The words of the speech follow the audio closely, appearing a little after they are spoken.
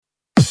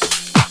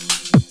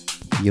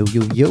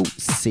Jó,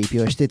 szép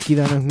jó estét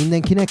kívánok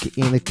mindenkinek,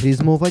 én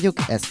Chrismo vagyok,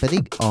 ez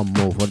pedig a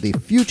Mo for the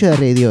Future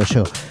Radio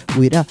Show.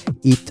 Újra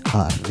itt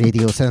a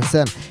Radio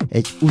Sense-en.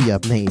 Egy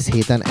újabb nehéz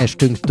héten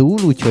estünk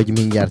túl, úgyhogy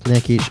mindjárt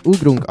neki is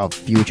ugrunk a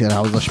Future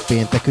House-os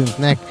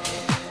péntekünknek.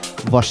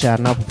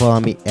 Vasárnap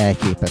valami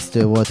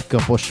elképesztő volt,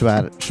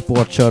 Kaposvár,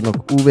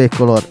 sportcsarnok,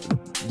 UV-kolor,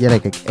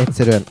 gyerekek,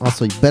 egyszerűen az,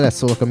 hogy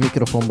beleszólok a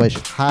mikrofonba és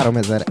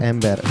 3000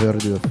 ember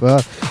hördül föl,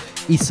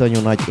 iszonyú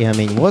nagy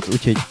élmény volt,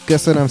 úgyhogy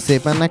köszönöm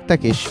szépen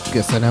nektek, és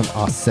köszönöm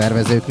a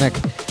szervezőknek.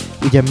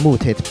 Ugye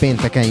múlt hét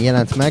pénteken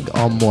jelent meg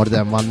a More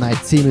Than One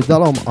Night című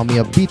dalom, ami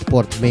a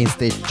Beatport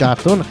Mainstage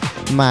Charton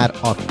már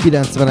a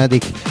 90.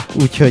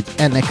 Úgyhogy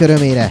ennek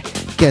örömére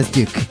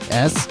kezdjük,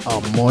 ez a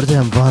More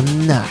Than One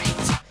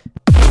Night.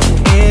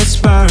 It's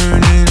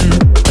burning,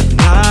 but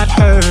not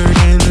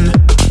hurting.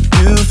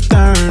 You've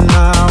turned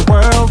my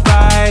world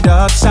right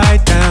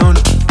upside down.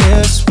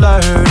 It's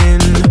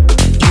flirting,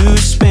 you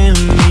spin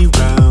me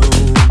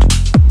round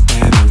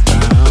and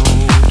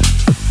around.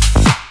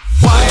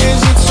 Why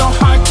is it so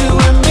hard to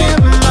admit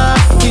my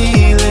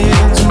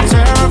feelings? I'm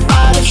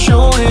terrified of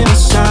showing a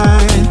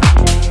sign,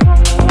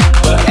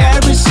 but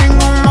every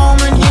single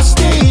moment you're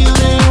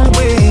stealing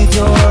with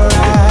your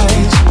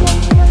eyes.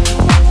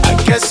 I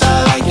guess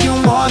I like you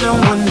more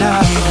than one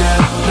night.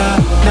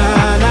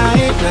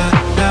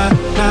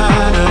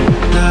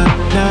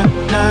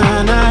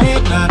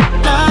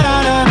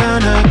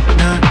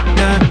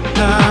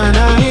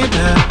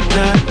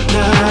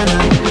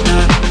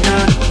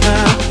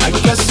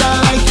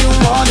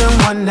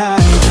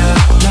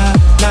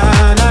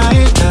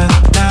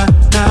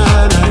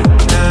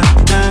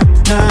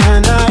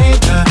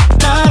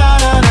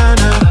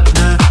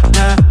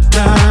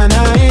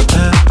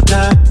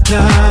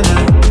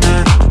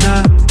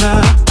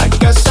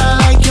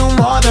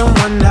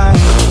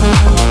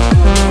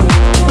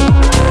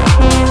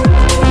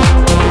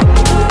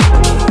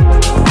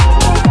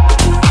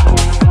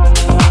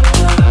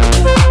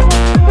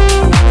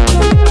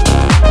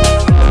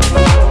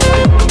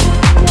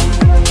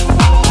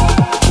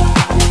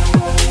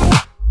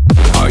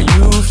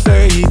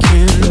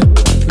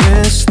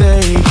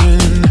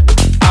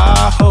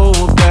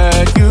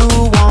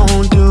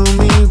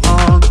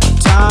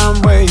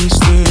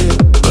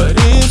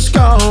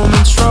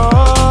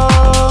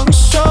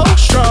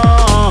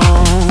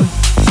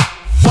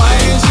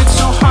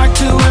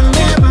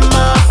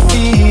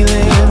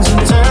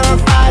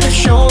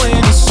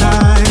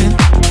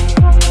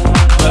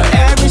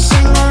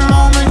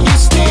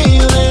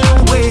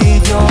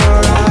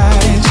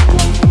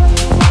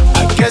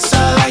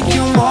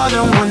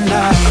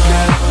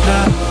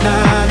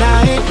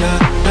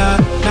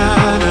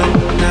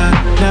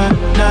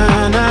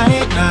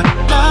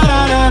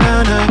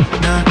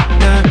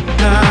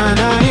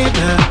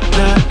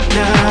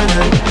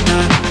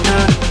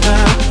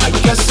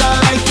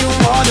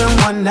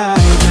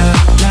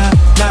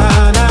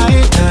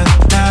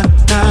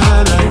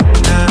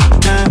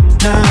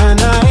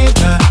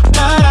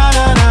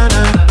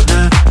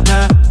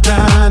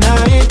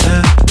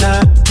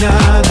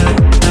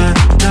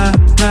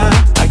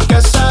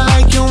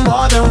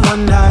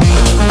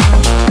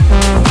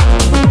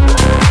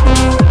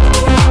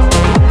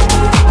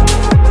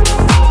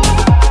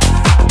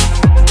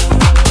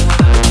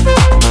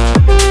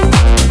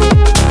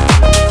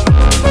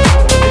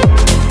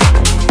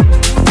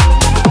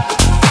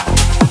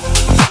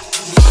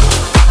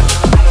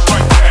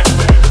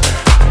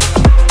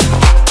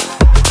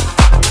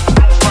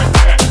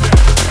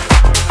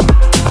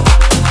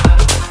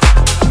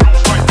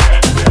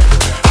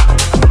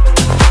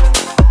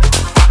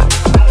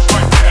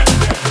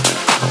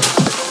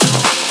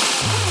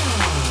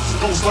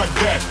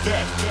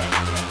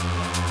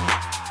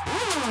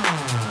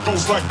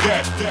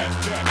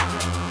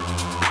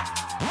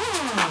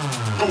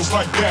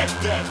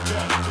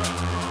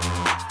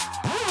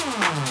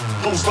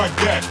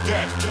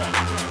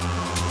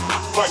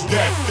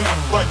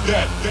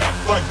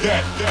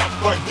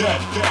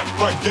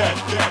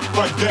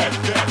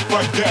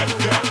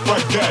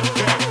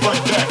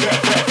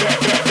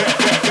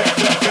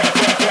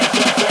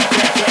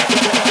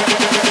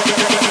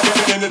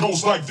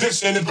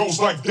 And it goes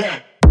like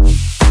that.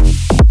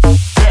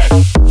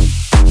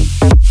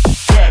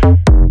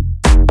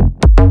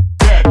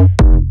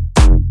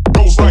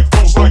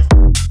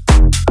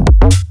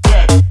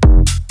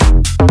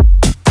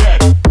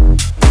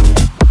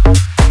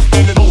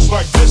 And it goes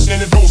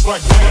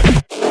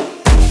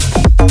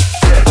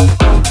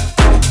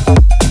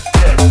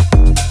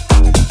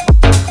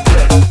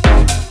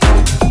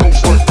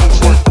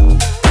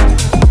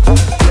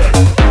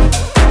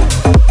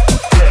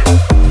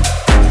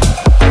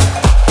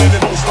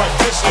like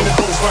this, and it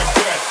goes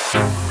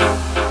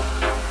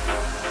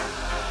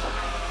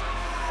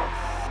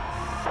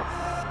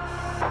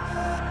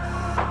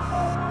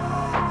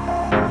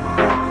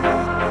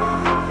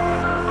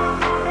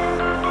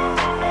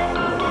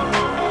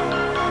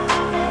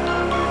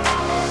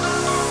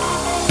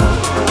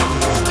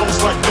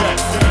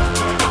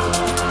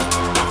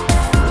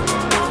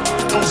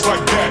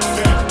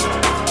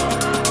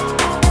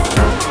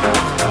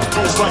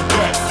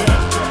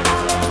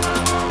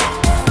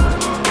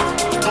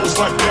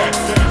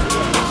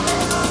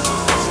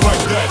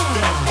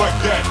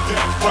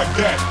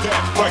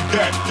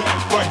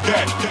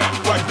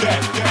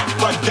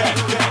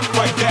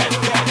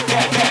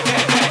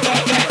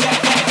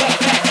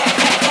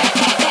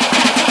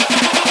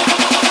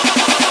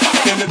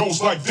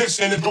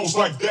And it goes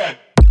like that.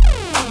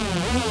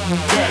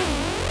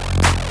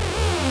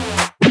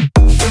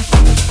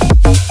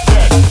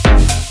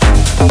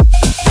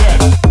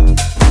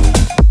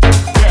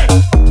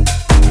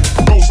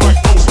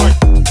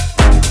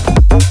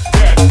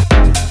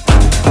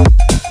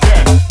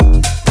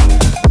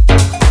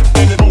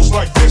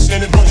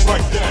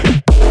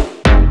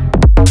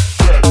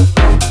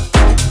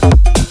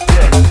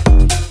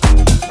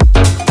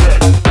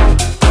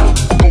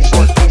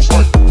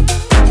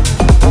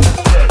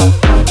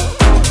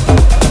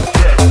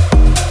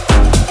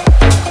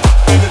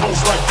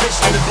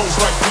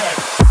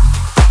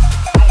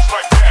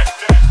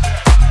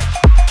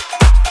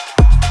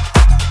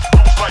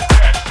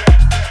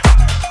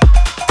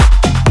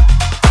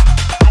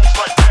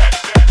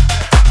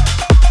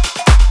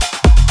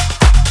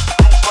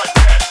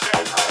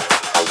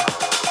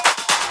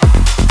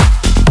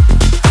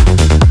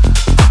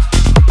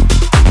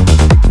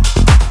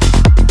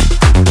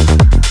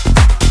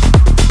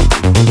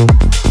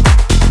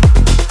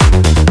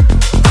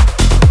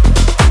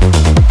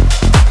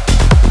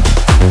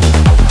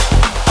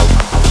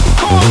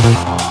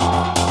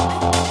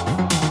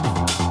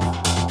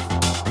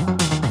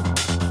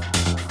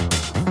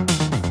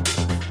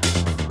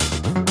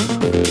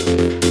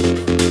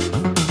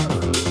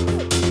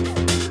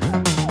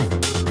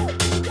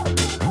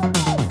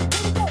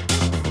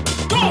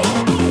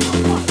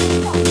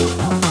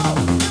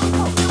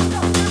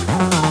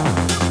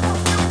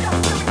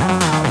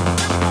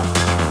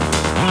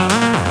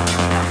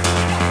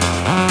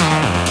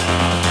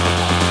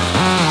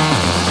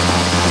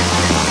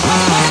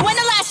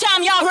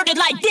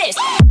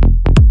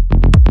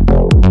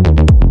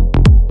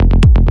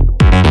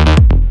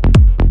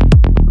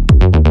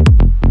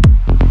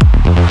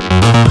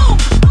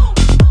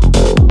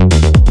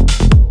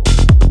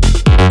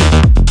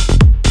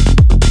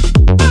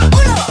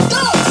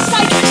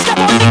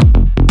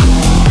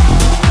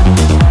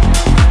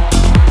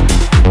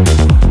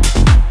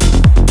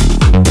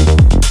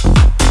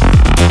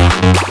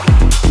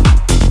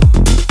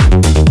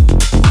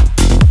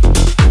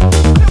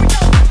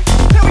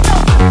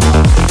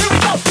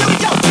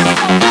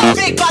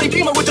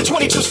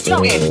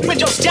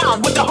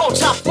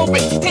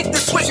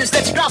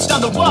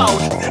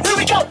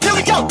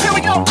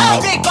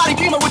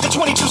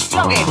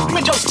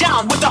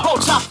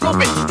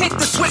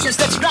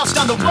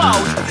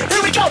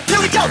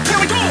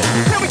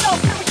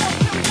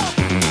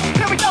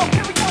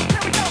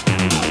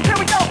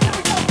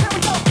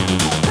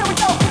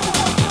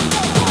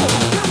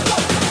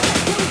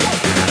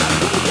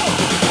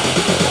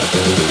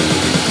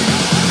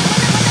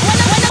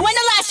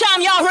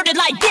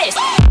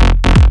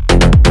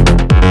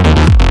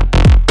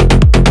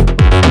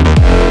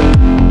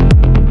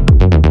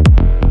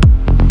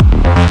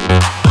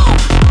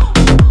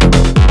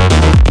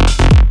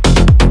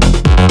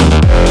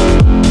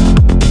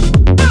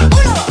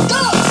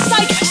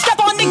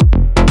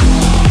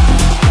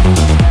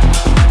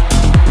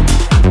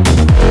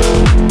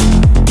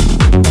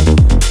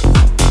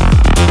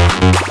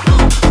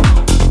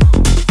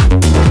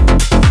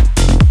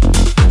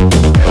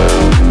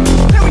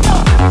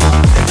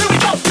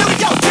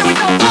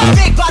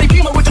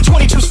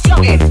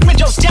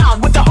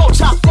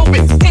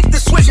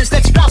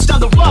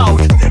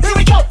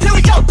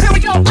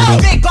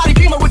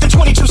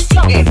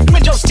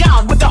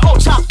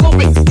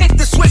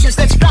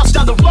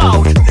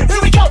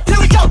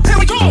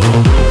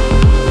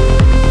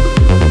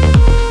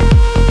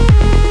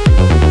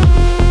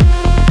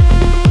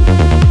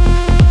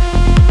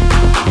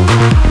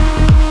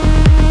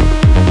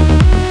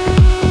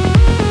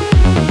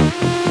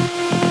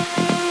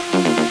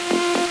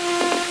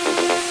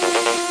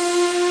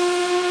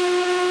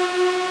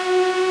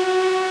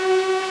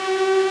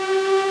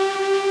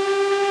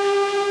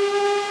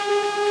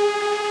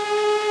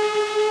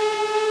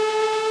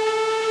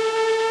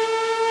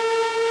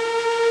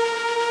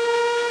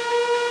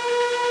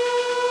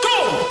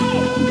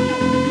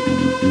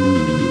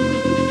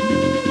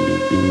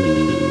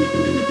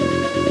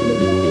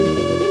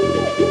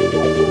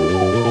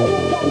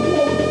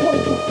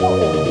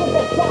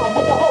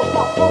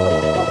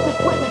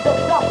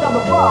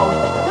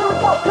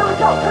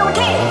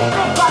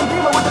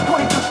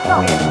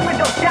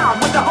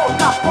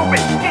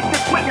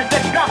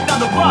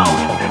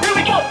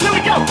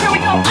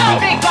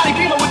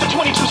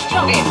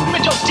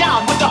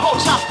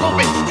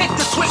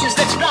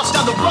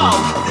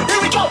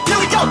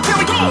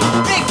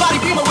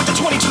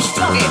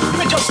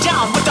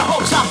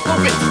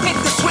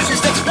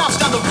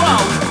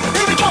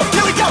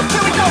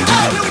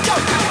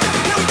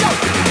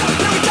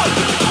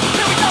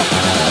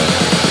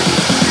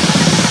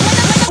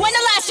 When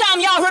the last time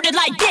y'all heard it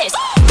like this?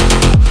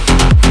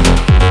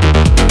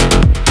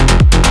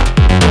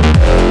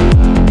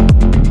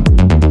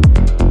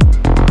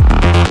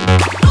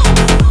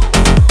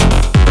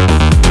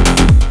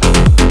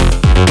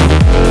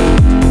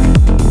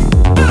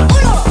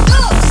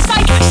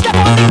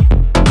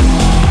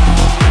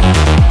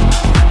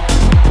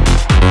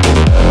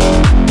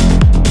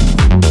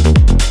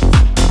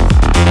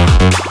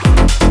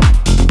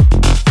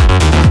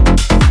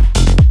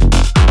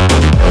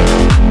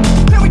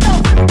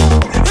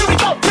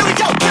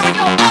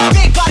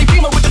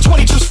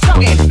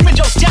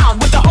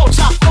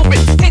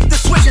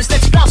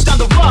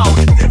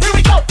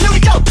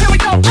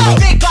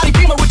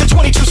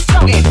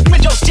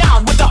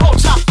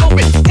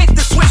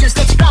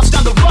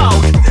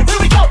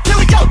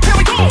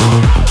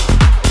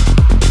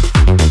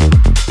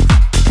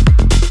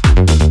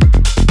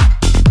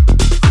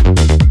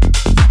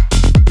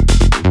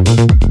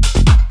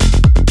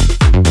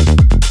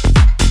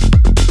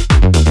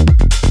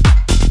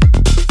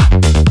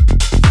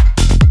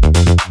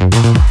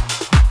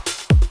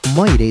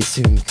 mai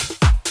részünk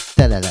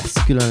tele lesz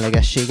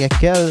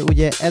különlegességekkel,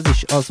 ugye ez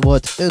is az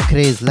volt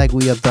Ökréz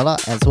legújabb dala,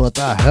 ez volt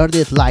a Heard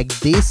It Like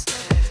This,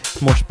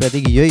 most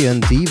pedig jöjjön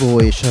Divo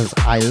és az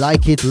I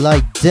Like It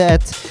Like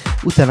That,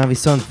 utána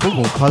viszont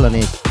fogunk hallani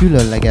egy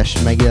különleges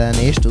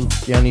megjelenést,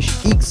 ugyanis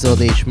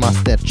Xod és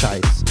Master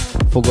Choice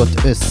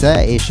fogott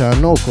össze, és a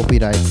No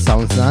Copyright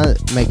Soundsnál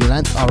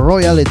megjelent a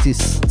Royalties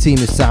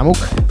című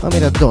számuk,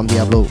 amire Don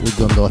Diablo úgy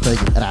gondolta, hogy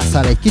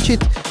rászáll egy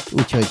kicsit,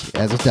 úgyhogy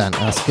ezután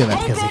az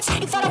következik.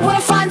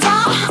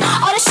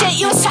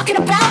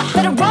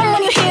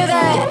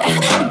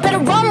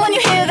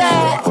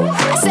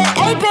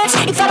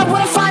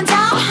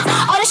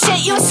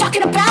 You was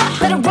talking about,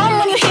 better run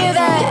when you hear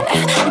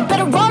that.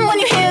 Better run when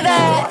you hear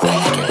that. I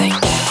like it like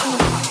that.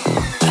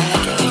 I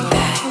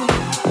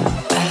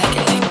like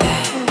it like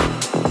that.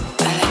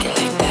 I like it like that. I like it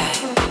like that.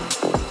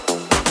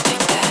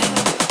 Like that.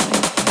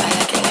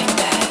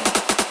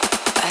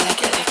 I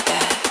like it like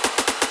that.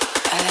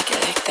 I like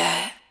it like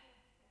that.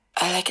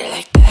 I like it like that. I like it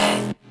like that. I like it like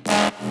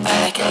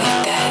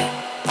that.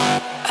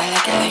 I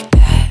like it like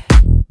that.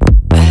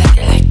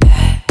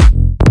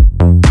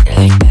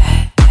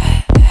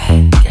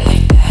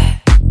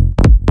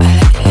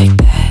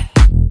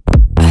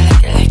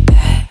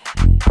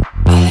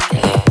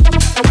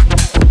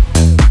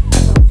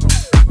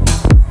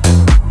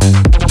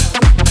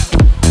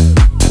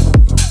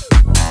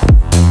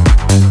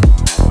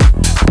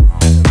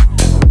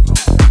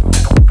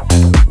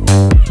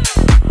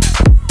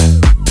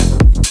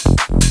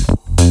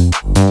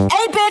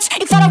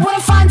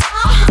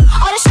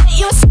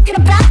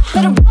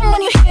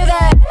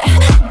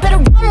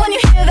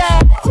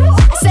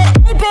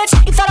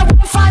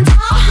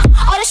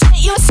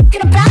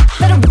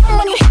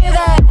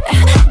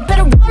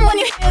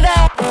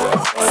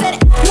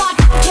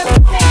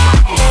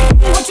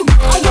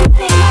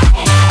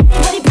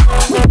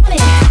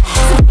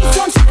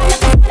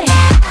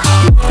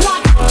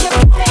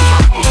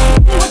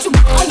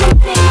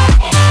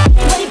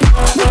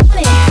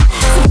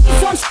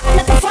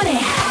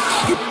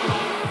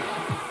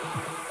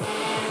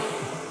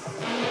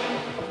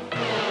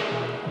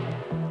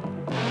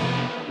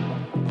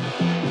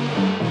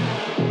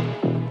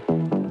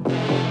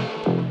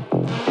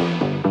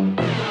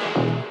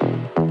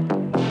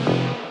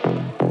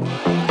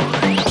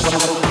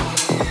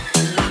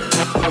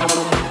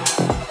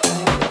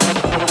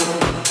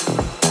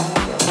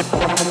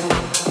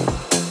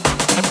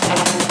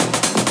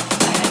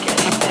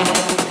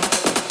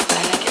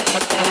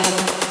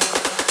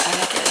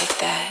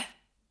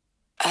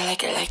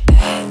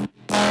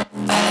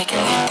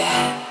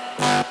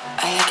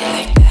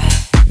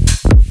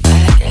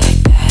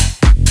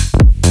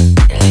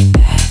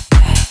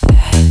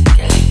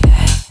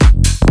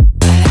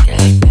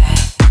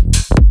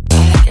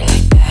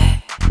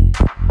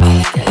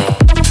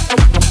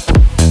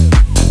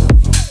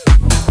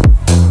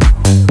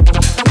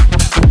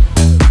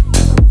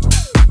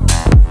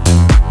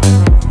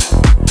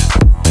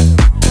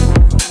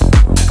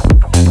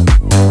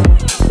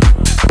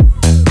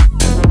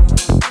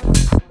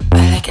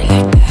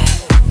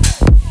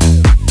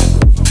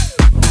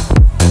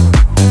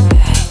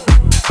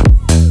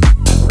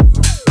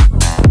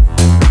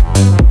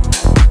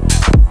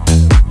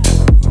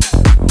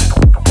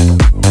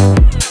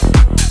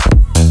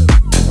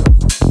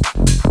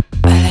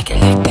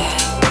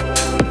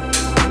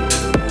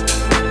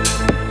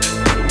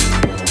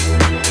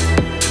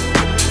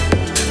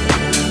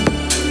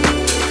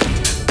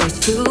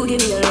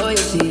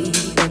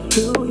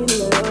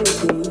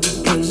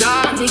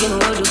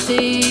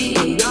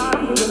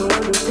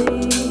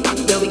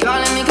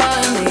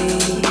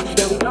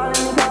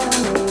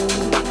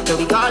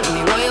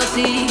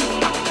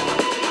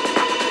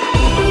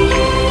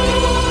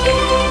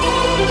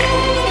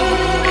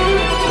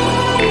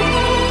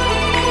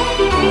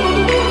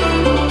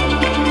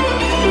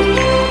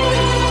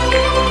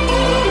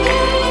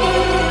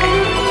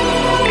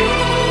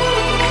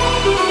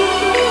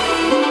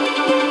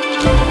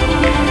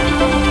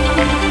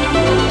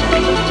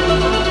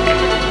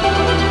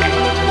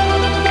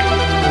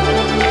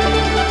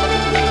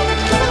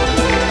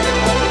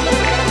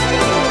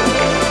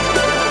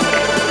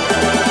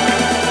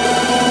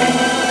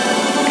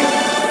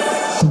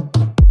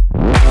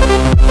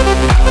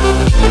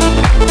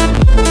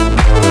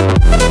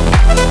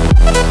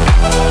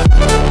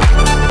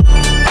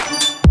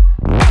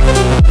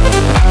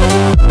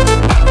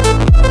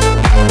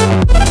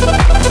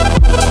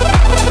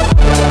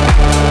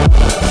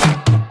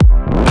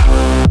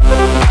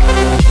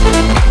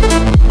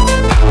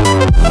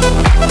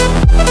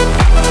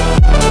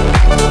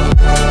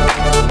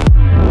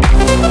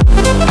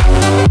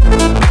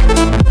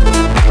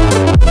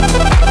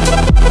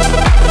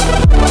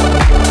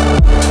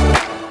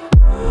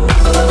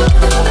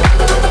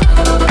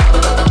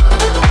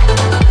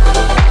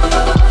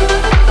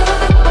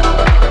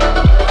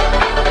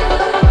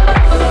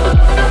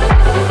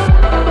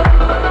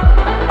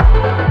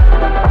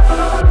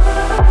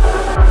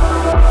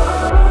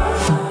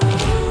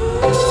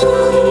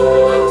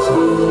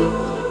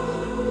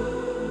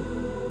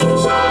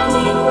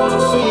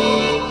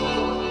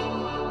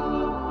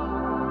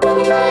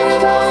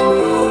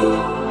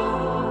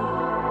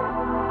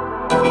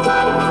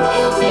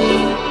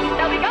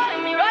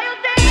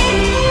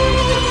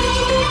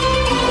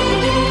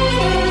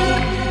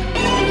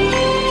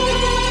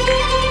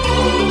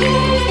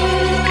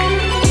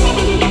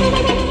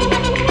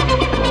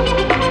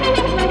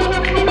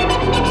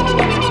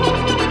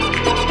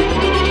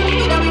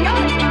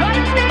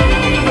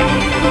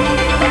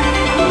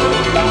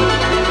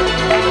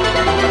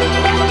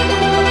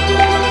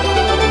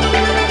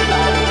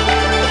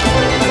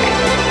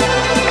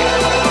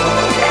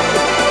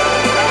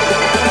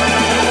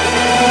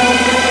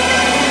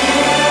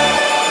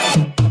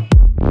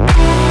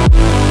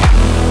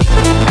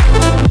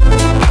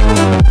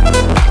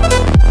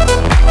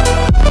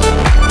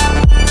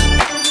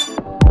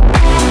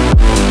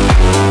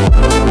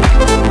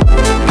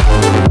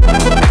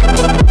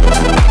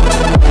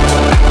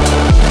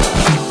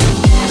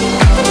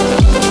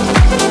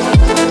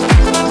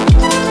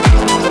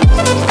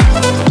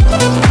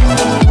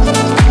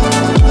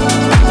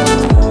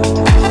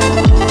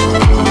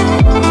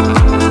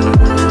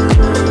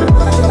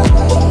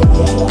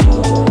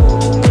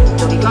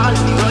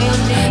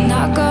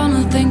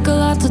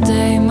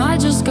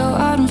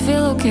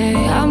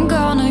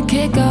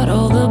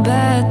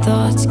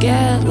 let's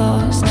get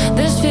lost.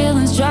 This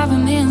feeling's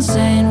driving me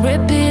insane,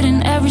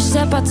 repeating every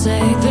step I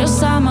take. This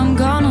time I'm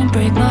gonna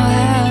break my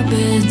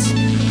habits.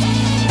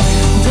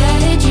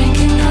 Day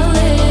drinking a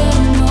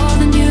little more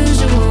than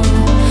usual,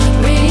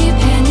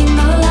 repainting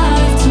my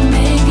life to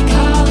make it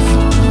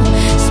colorful.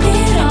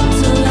 Speed up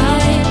to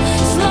light,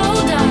 slow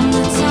down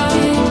the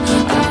time,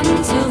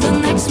 until the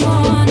next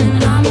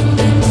morning I'm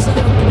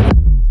invincible.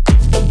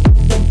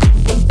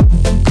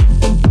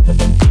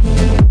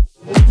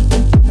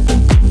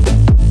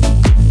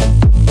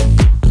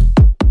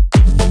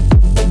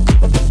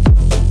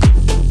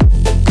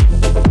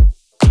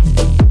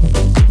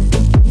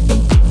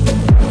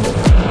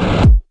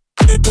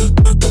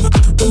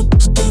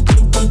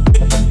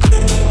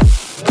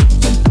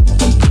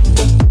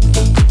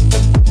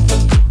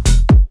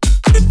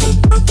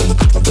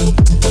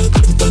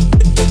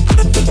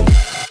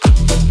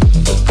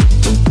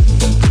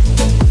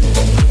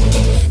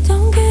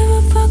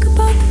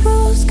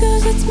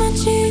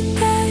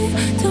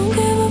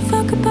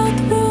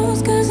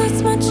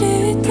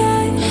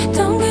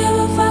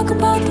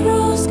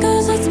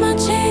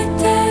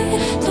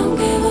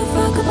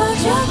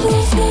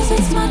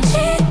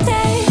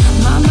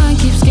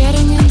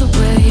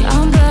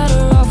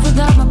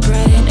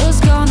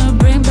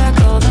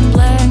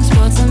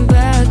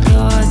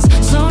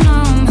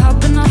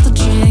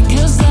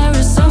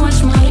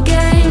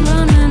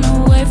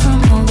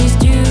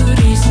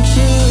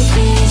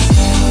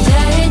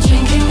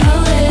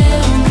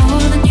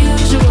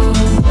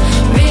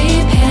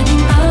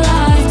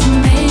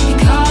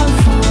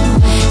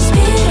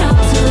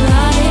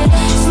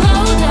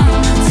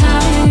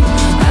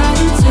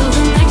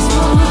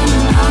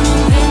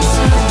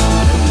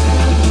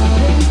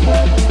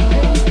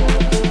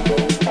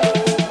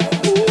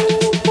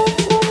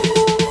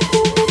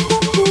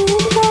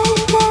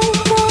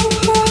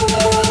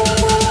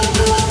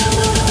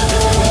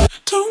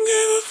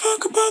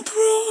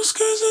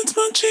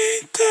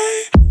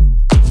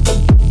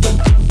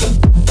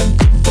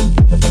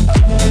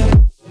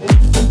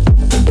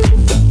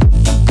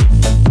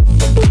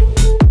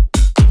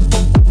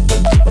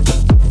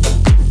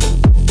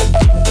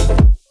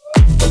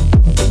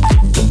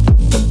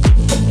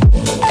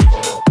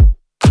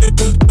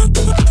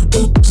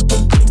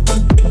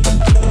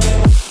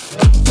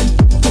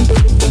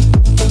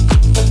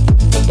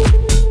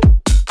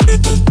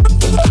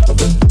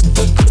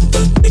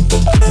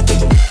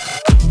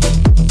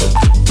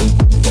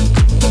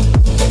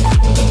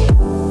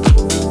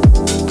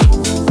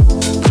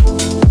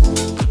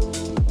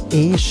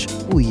 És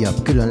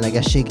újabb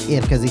különlegesség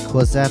érkezik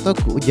hozzátok,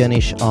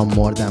 ugyanis a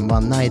More Than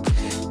One Night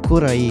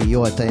korai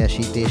jól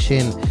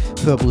teljesítésén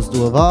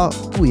fölbuzdulva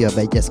újabb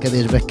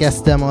egyezkedésbe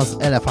kezdtem az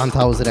Elephant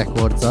House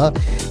Records-al,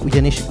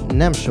 ugyanis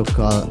nem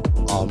sokkal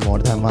a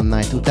More Than One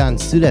Night után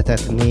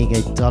született még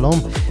egy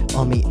dalom,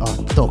 ami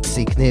a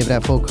Toxic névre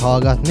fog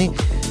hallgatni.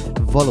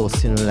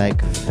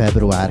 Valószínűleg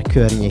február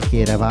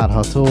környékére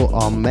várható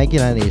a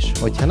megjelenés,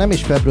 hogyha nem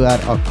is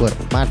február, akkor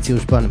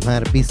márciusban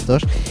már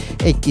biztos.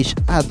 Egy kis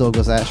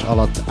átdolgozás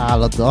alatt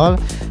áll a dal,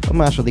 a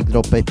második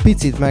drop egy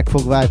picit meg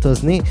fog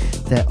változni,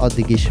 de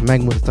addig is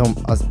megmutatom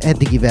az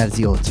eddigi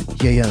verziót.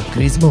 Jöjjön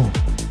Chrismo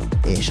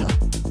és a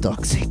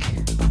Toxic.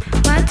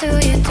 Why do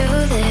you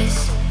do this?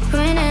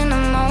 When in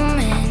a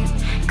moment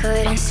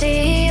couldn't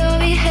see your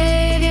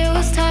behavior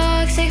was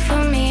toxic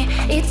for me.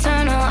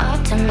 Eternal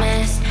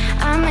optimist,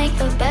 I make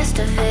the best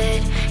of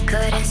it.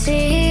 Couldn't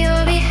see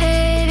your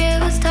behavior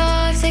was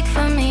toxic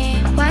for me.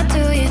 Why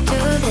do you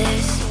do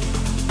this?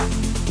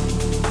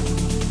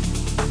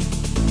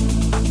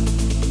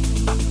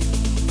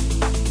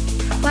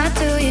 Why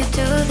do you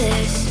do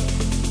this?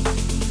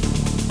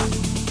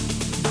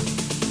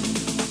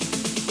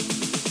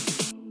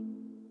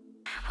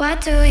 Why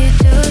do you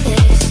do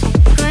this?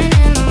 When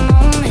in the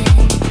moment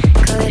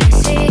couldn't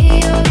see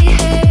your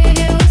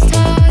behavior was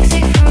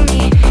toxic for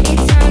me.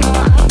 Eternal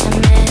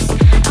optimist,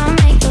 I'll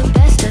make the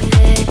best of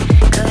it.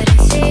 Couldn't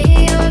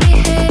see your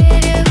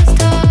behavior was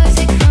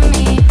toxic for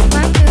me.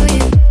 Why do you?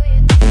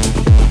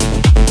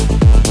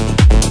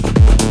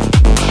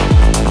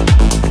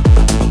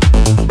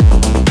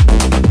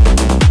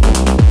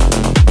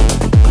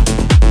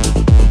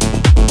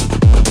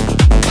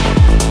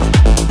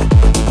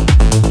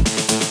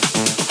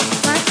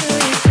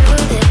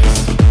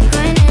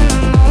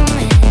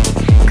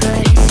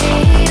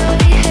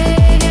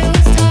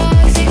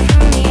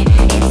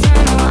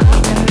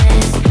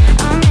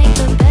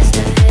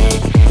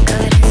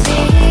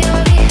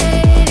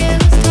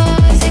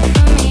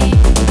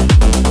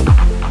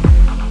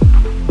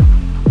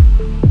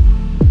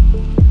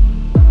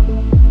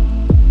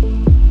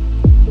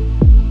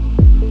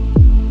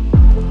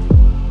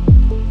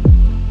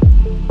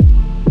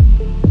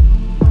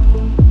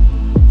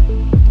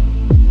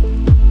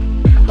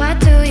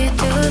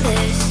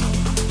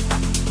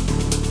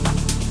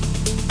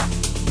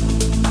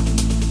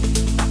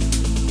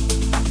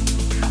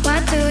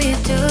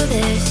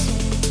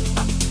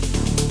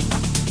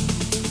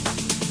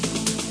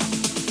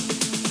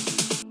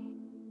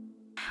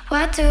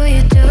 Why do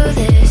you do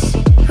this?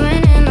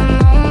 When in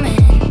a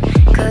moment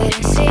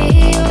couldn't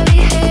see you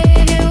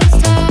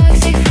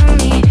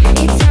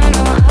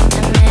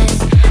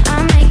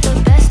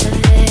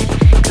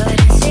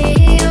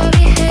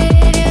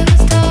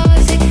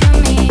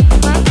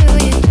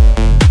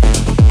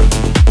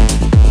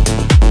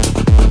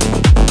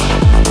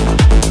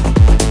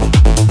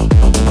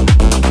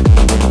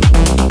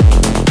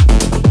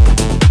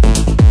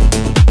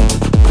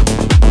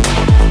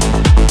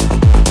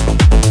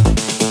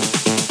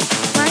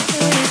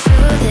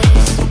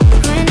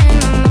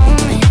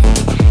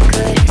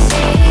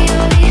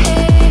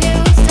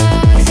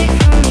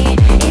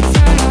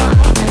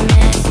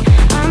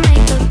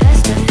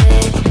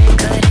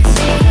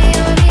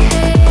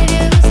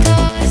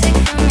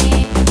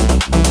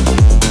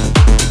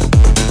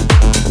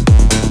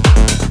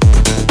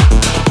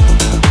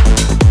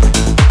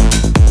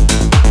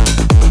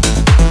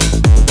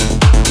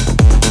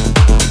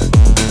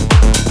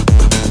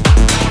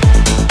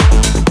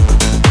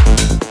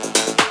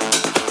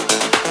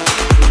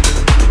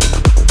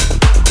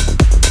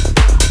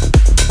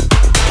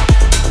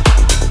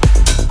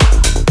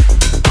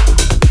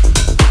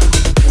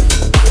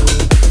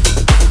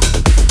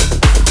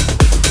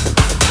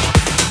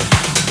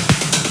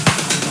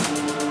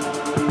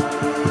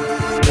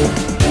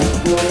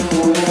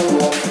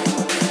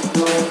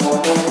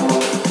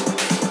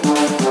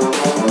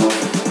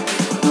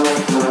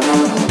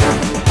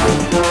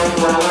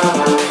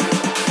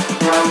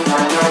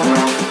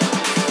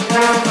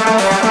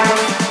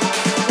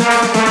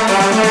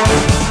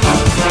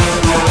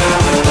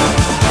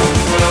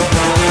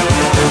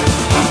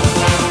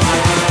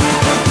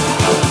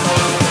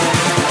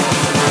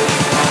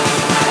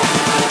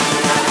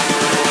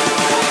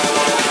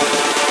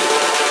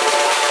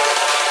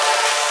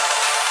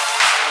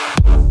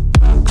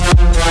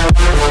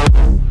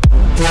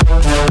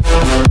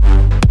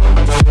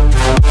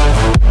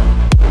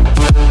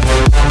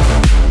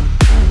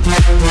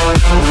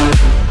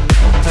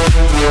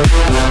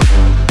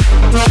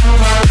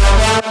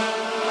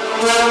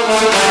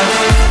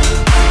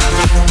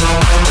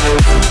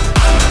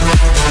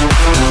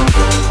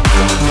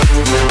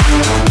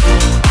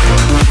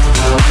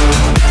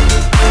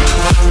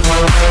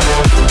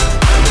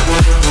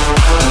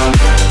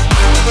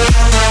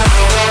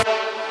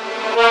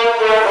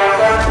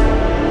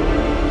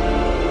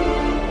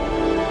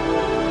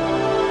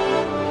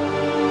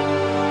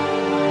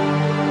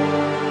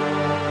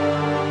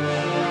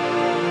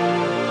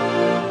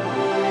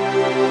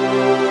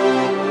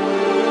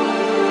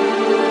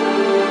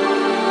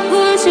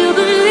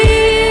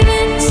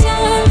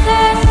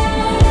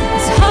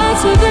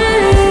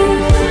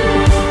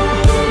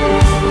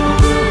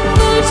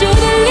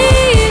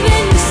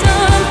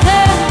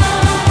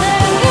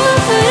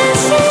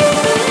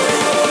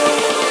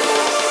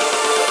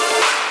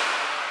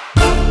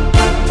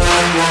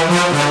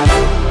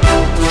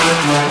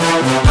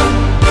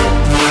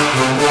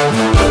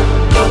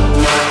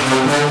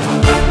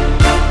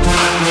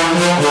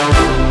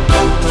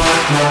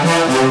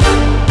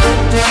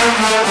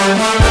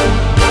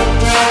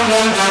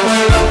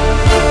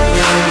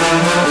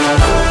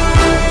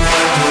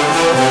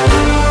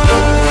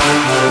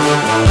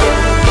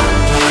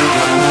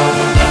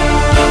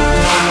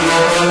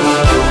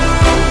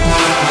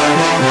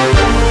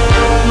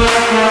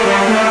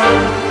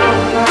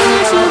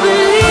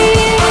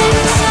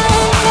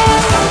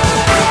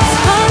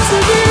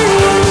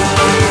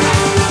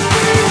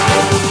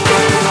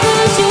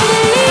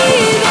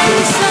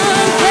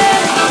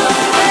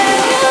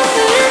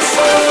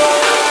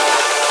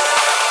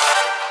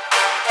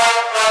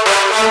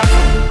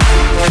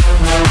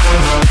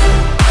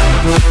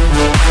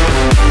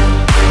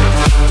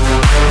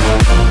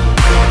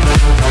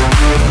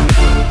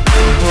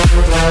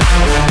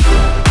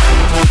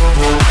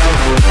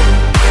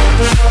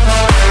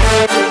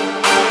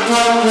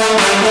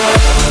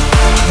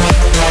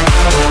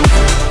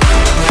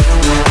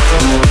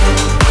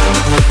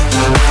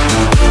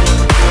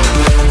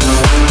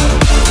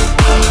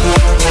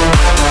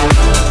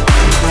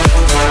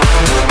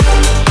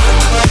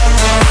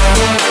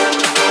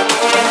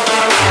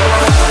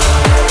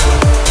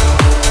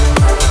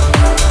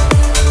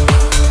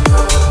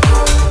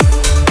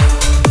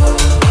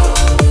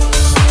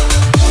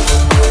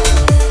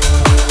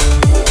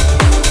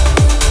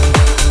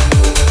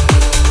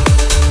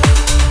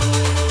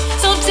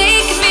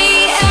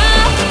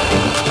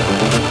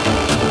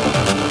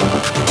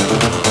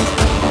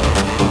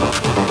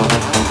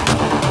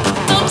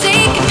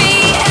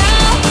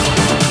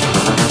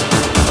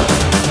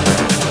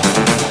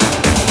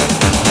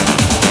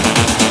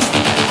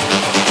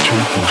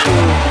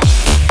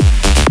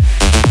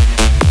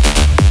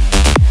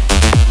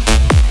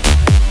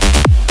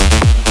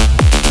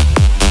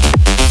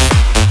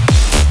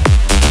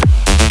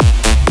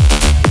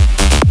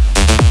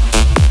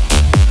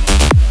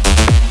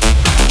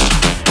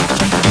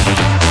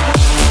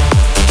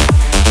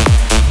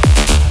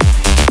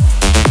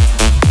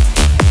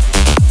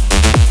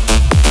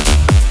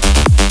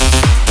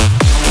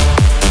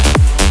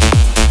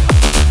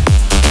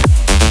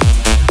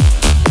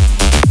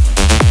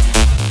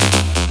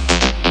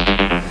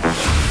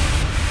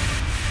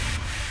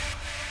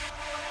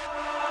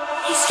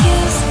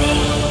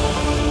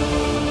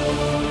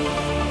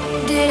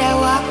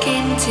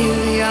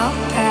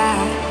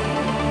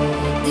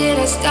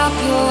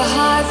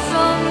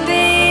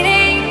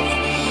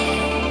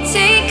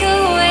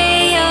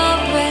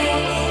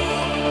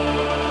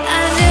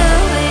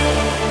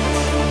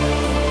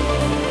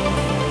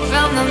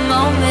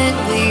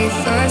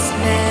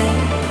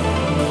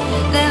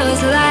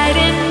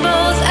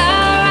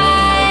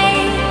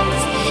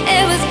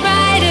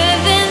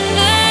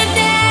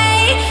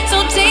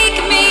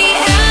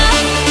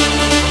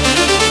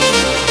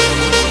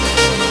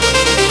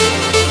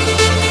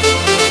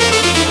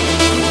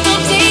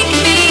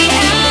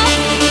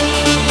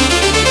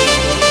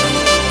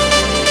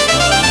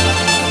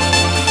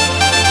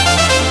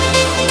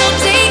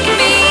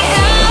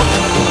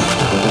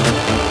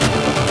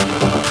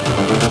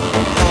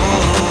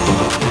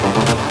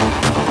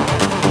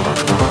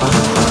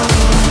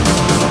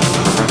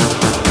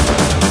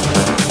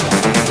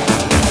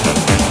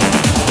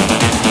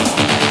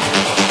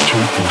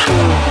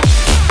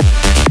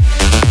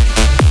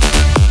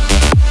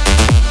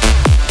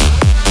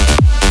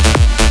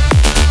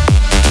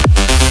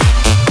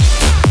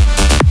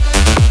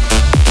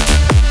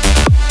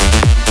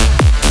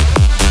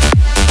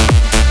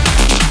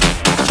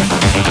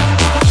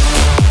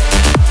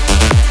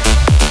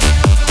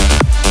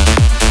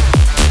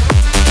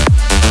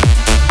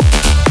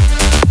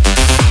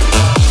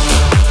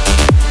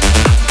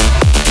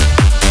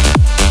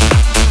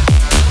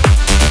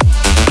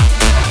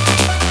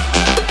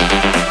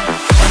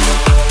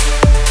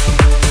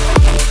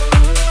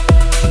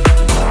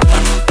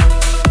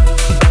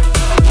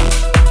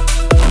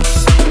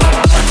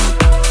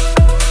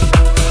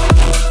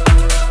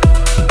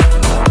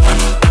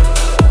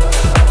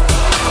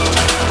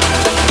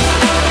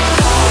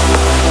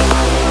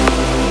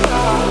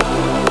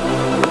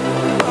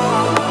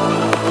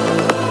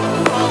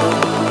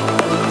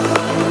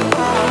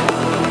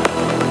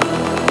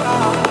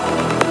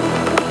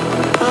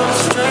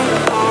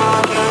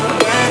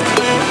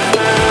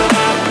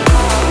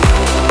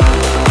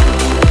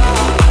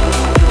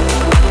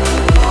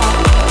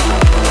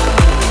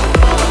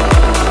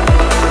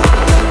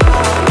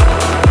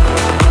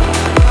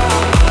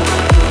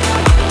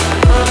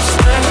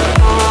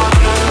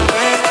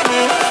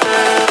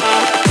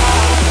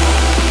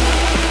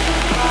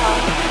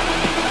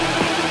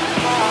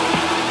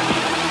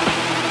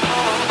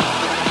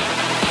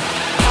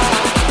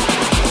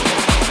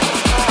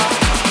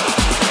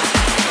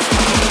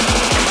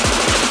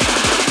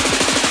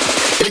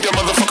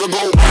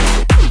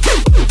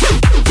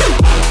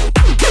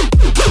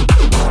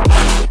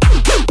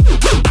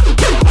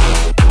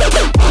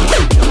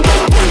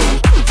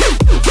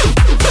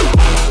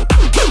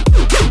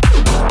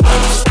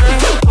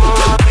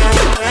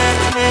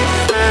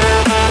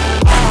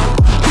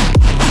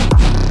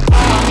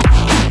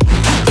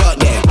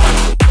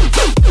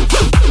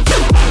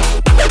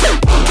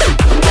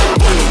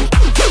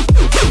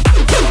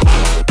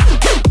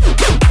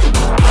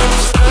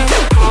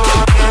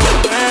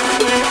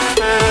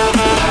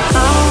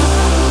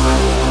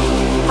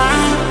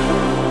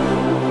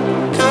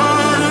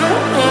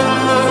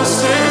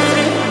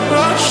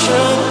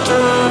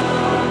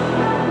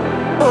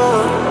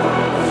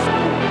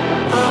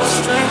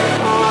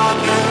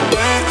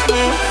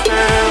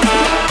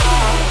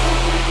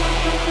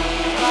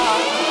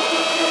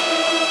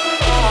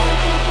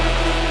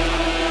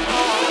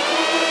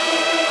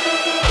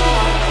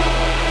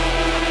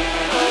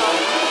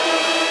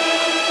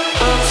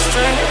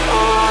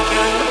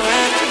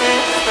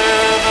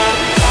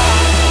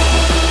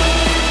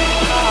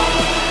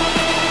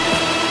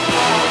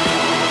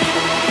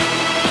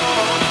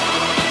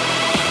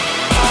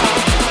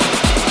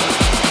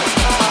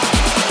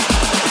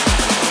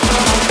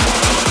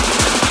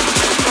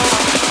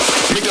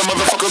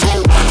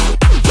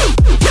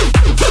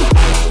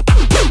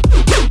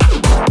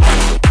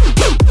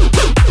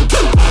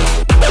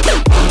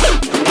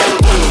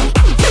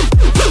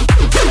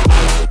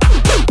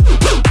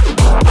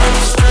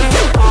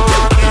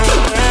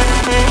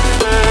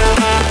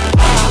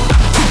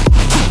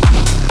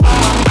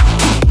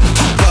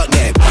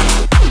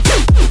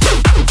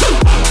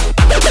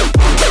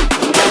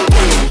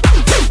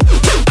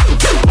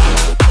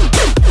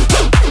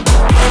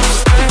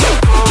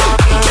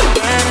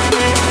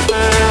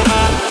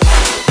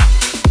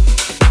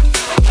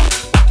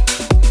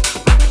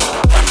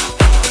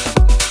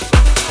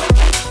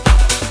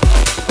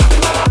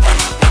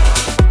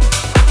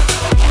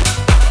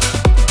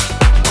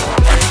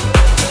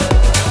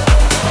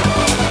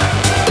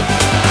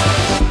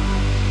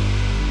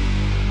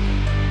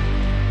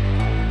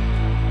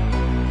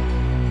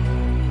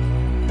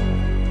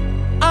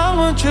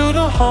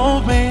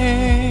hold me,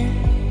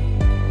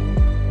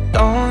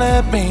 don't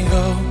let me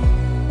go.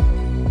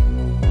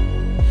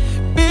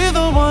 Be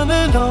the one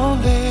and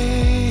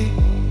only,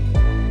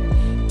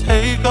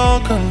 take all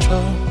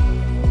control.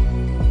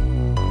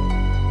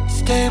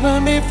 Stay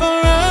with me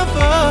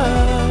forever,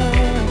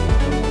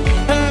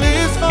 at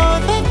least for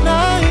the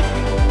night.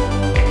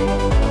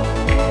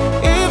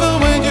 Even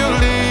when you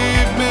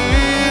leave me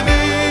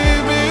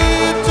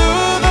to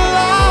the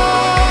light.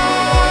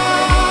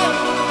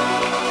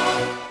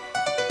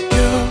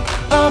 You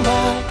are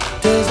my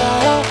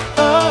desire,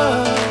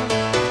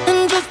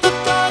 and just the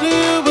thought of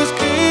you was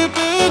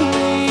keeping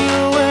me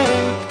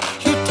awake.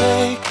 You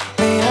take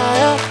me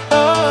higher,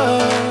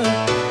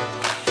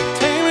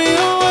 take me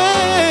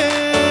away.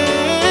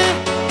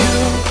 You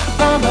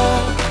are my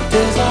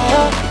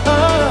desire,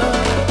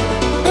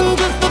 and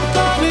just the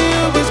thought of you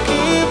was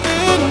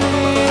keeping me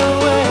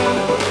awake.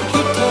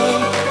 You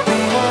take me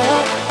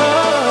higher.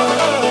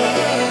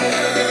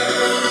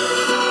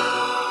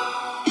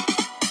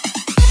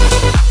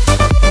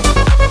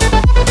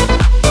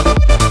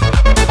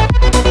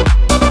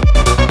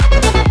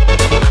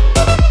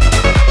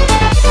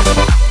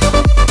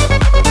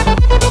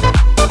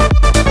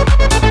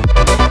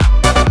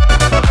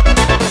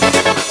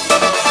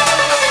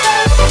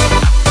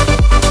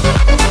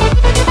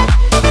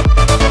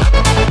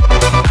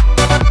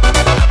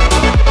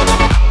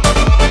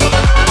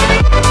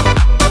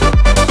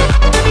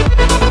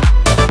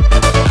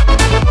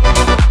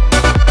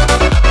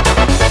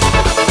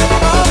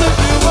 Promise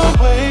you won't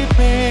wake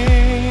me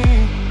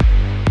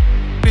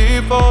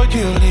before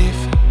you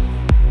leave.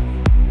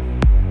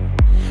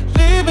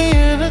 Leave me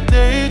in a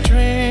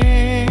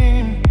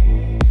daydream,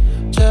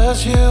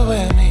 just you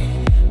and me.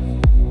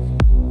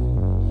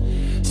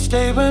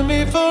 Stay with me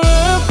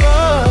forever,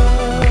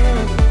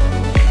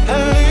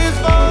 at least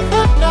for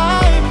the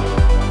night.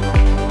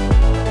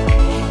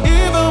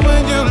 Even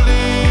when you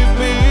leave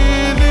me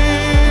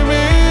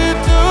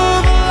to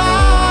the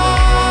light.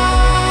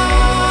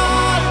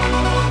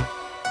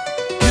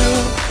 You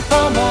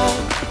are my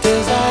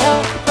desire,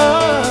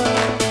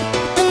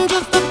 and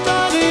just the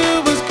thought of you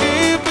was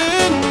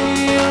keeping me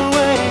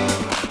awake.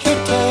 You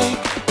take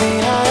me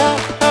higher,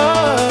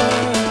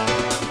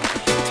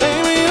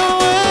 take me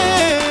away.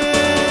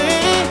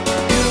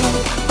 You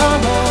are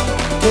my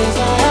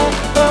desire,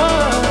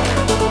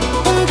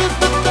 and just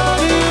the thought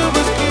of you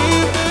was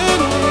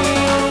keeping me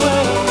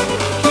awake.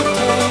 You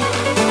take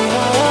me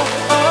higher.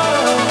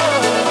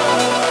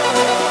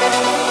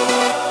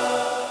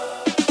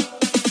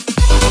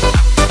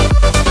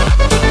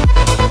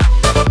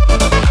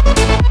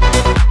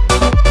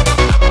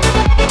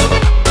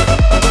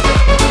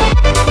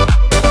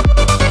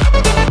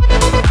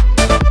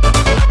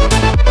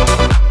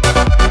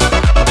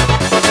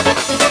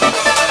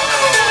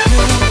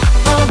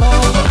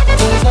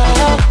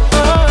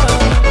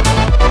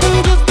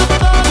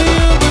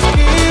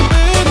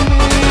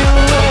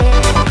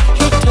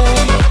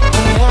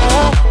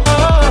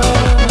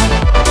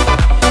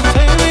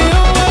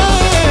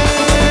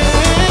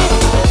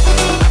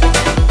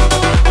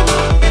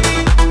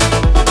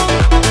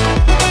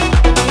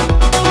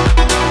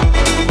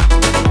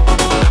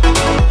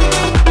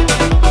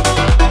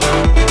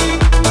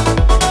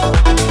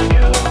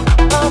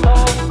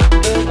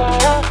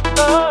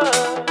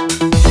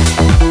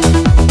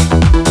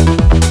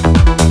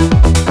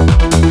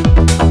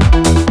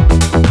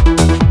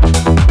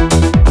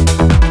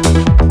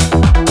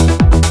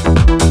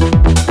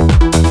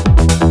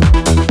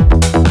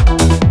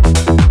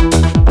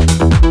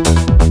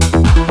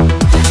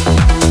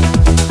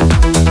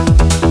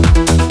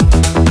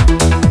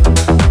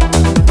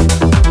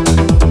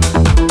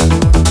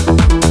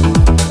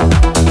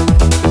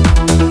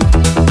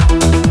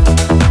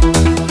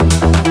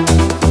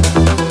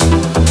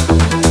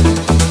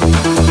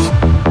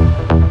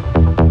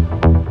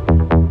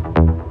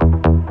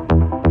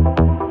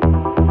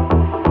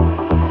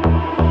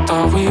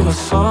 Thought we were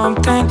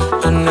something,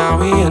 but now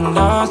we are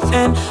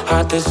nothing.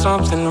 I did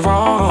something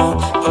wrong,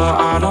 but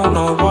I don't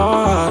know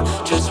what.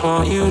 Just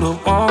want you to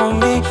want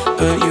me,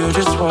 but you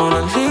just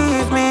wanna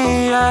leave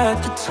me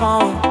at the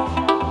tone.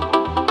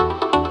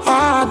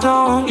 Why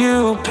don't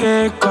you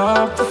pick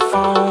up the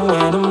phone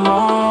when I'm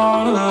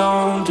all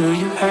alone? Do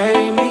you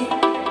hate me?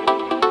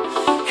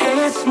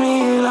 Hits me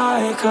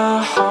like a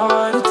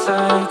heart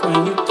attack when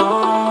you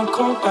don't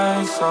call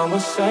back.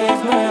 Someone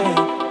save me.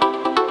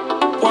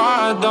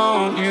 Why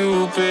don't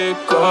you pick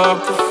up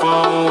the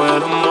phone when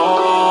I'm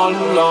all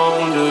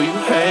alone? Do you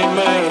hate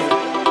me?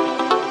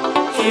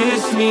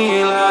 Hits me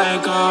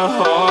like a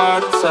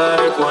heart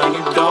attack when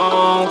you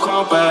don't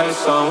call back.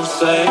 Someone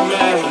save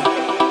me.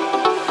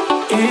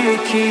 It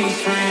keeps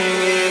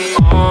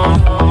ringing on.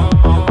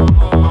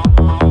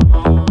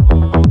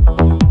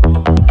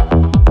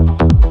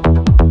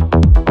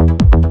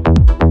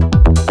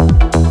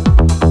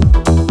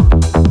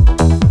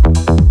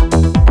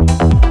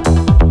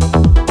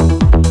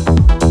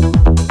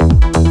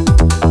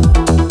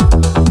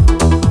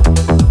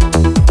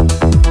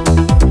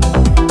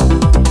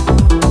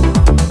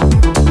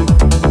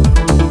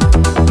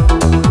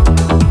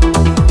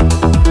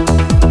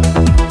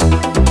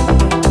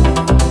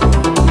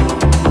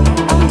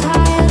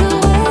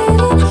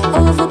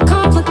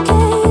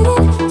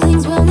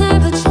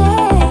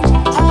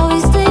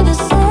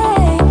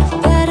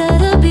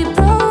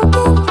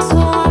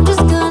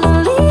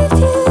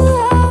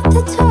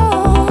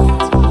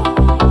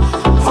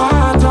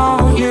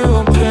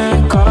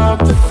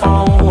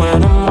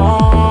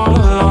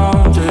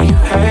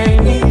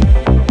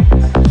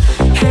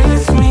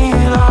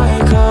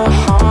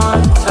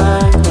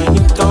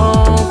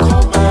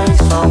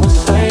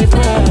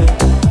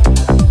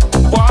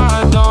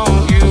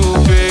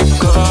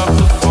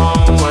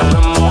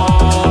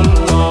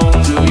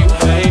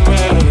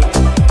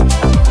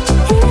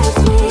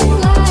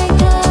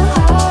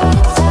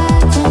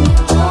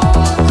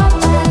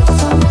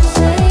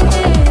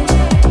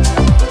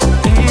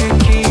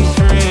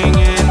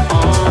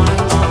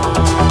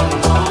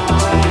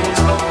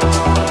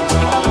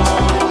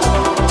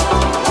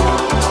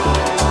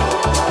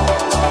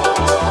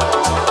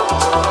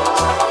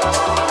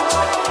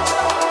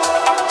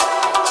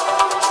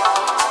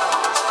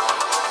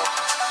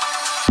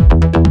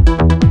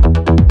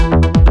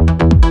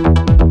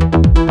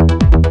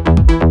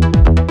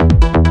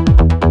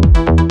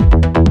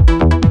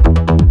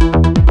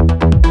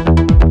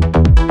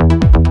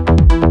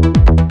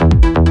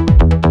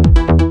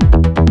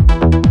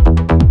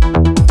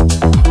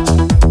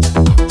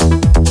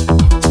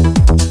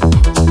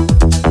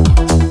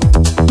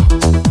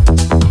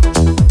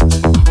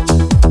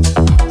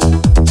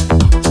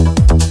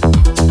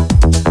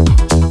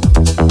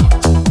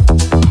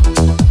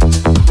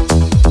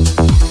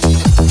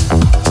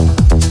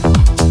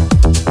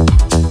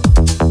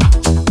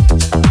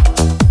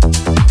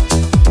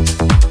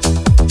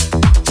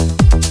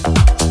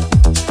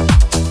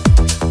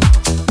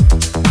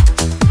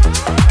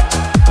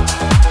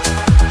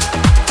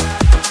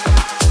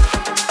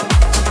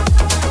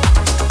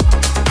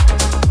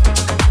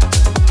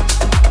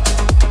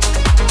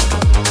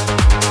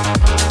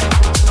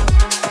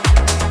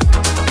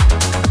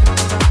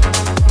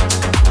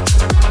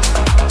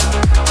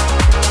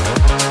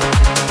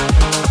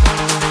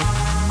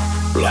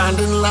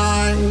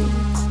 eyes,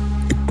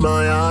 in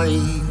my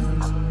eyes.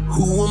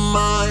 Who am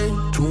I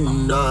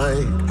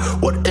tonight?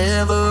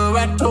 Whatever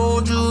I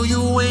told you,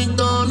 you ain't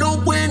gonna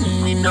win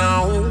me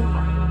now.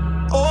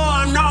 Oh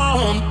no,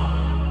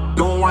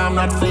 no, I'm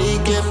not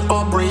faking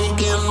or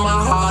breaking my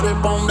heart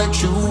upon that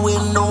you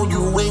ain't. No,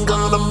 you ain't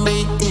gonna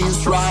make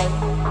this right.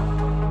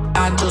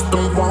 I just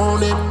don't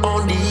want it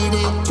or need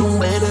it. Too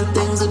many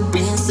things have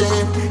been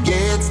said.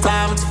 Yeah, it's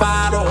time, it's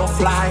fight or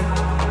flight.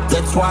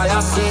 That's why I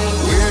said,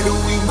 where do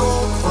we go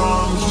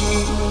from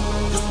here?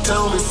 Just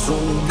tell me so.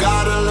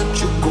 Gotta let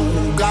you go,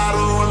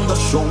 gotta run the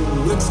show.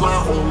 It's my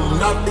home,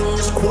 nothing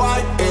is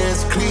quite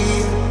as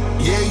clear.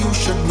 Yeah, you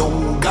should know.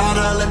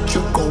 Gotta let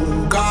you go,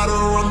 gotta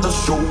run the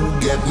show.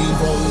 Get me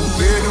home.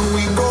 Where do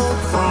we go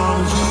from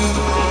here?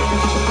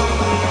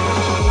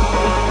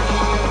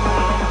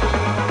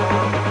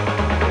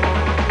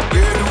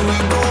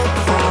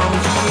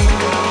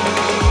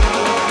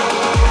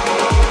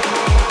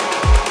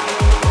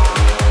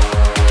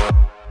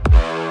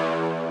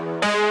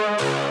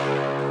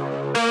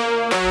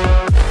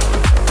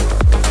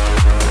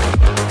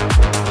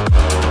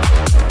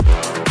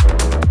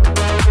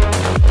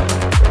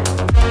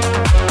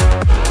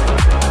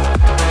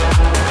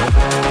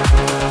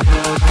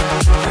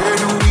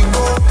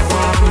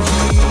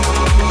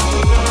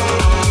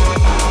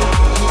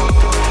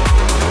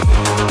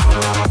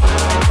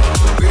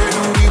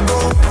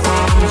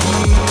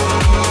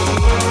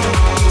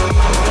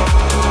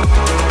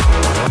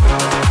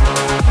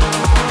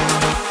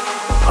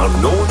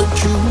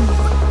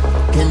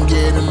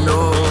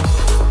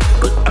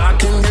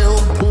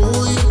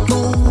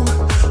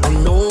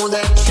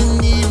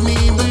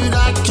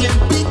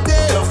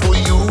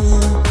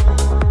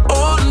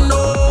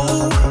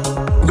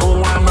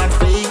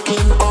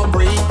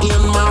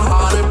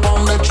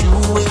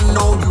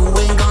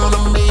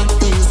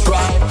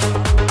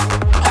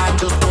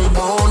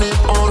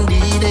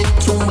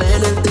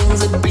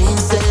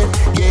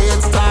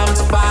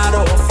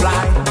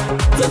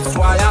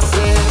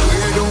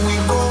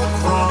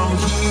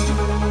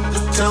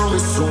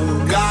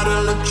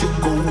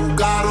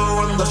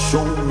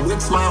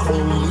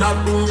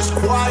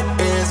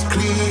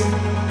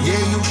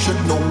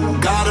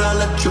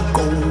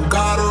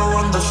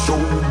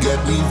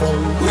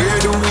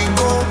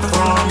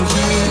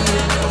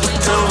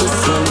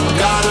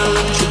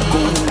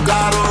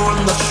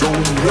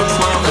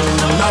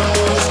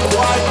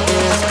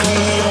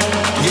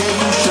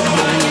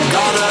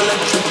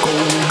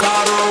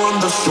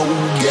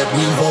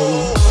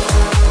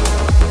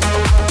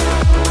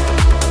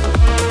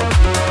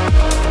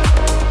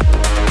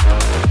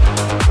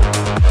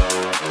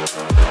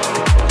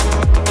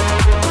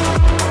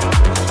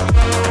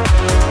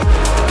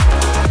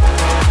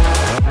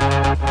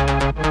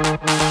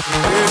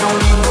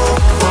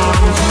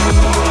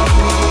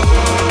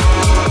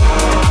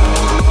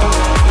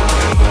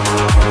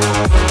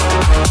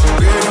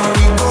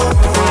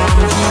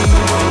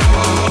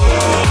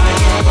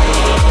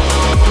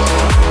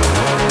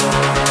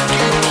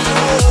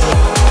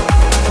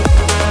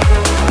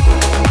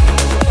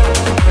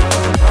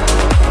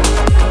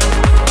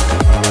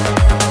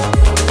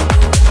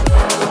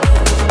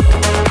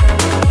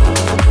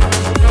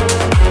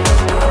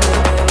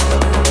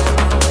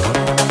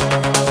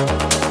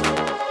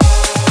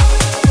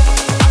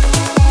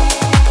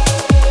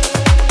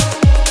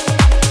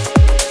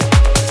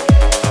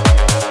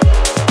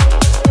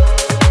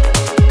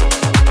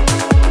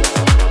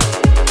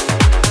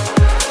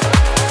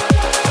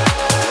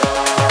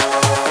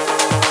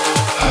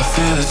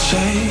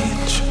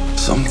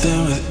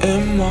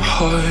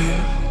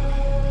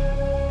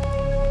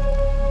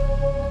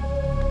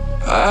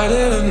 I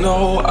didn't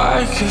know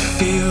I could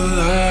feel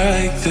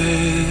like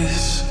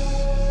this.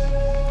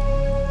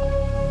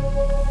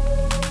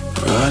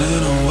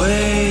 Running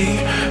away,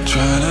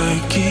 trying to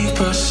keep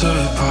us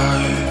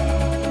apart.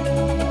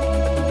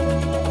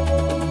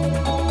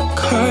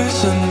 'Cause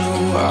I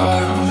knew I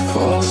would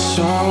fall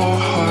so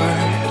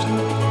hard.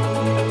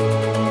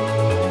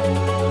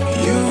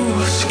 You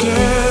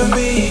scared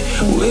me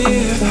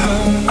with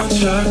how much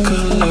I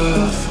could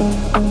love.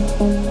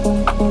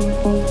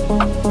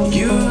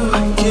 You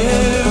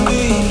give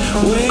me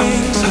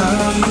wings,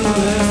 how you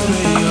lift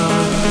me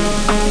up.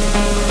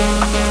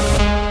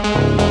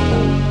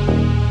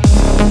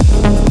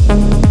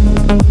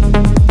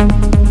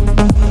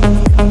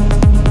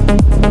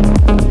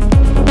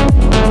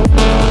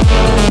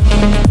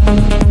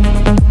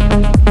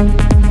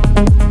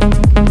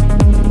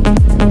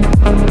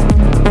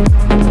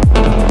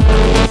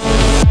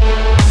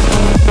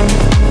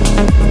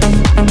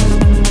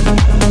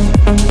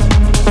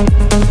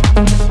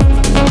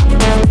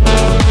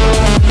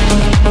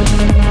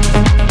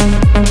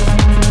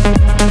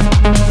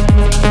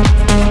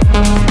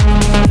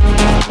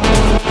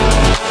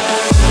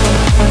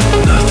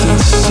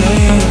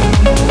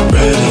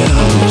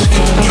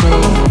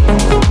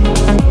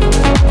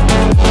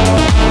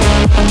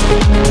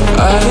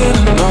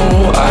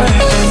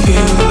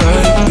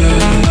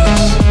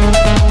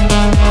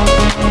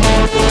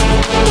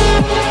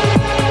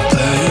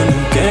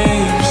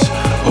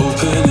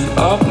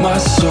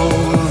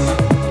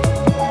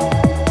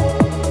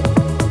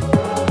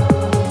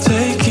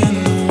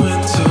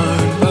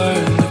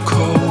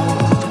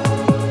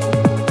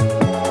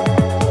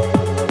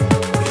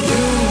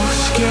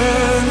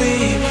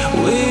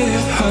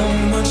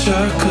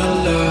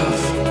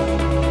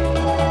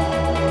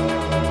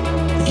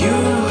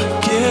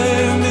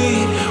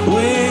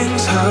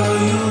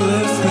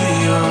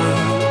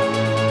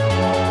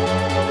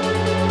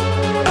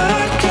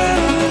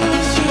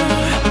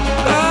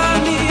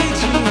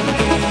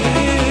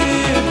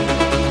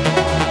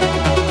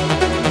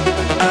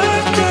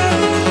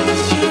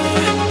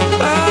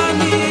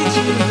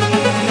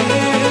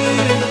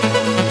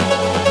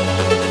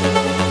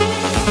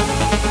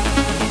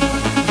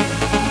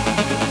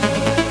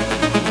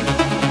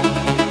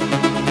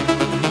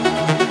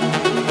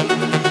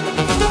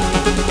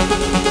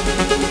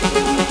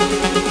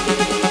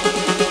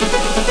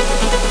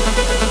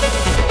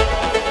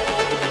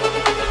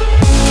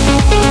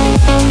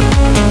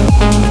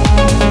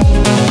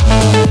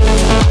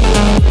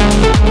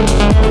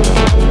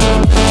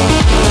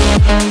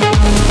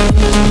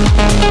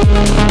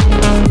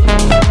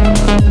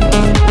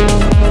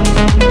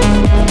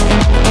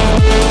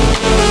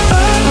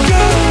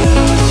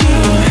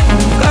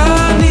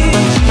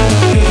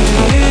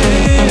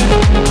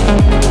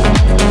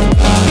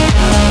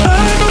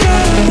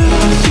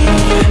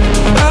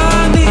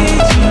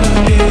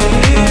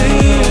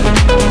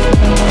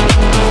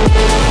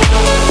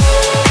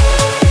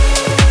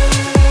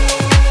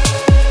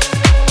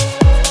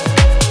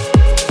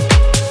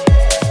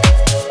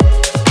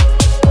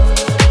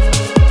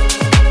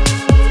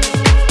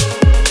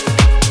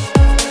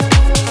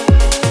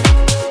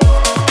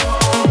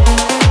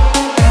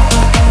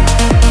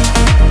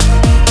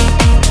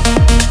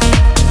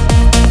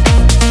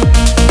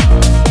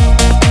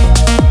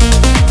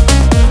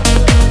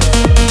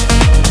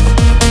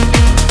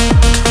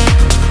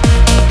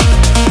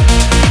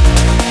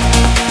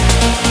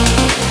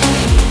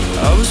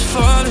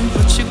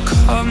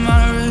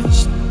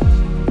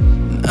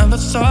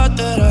 thought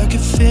that I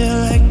could feel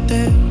like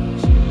this.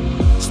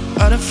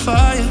 Start a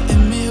fire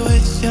in me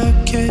with your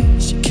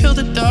kiss. You kill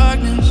the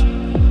darkness,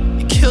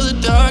 you kill the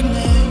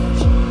darkness.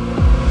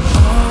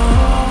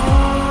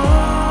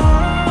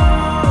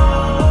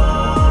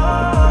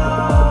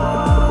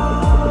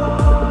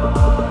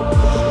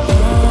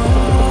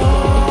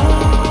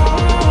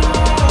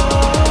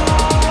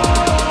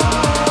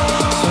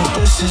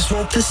 This is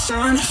what the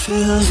sun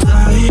feels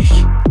like.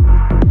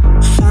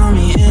 Found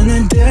me in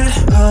the dead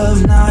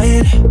of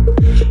night.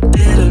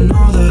 Didn't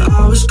know that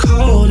I was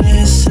cold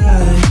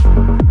inside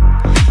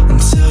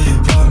until you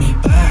brought me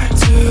back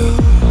to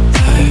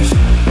life.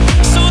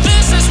 So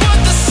this is what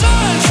the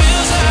sun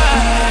feels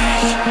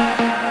like.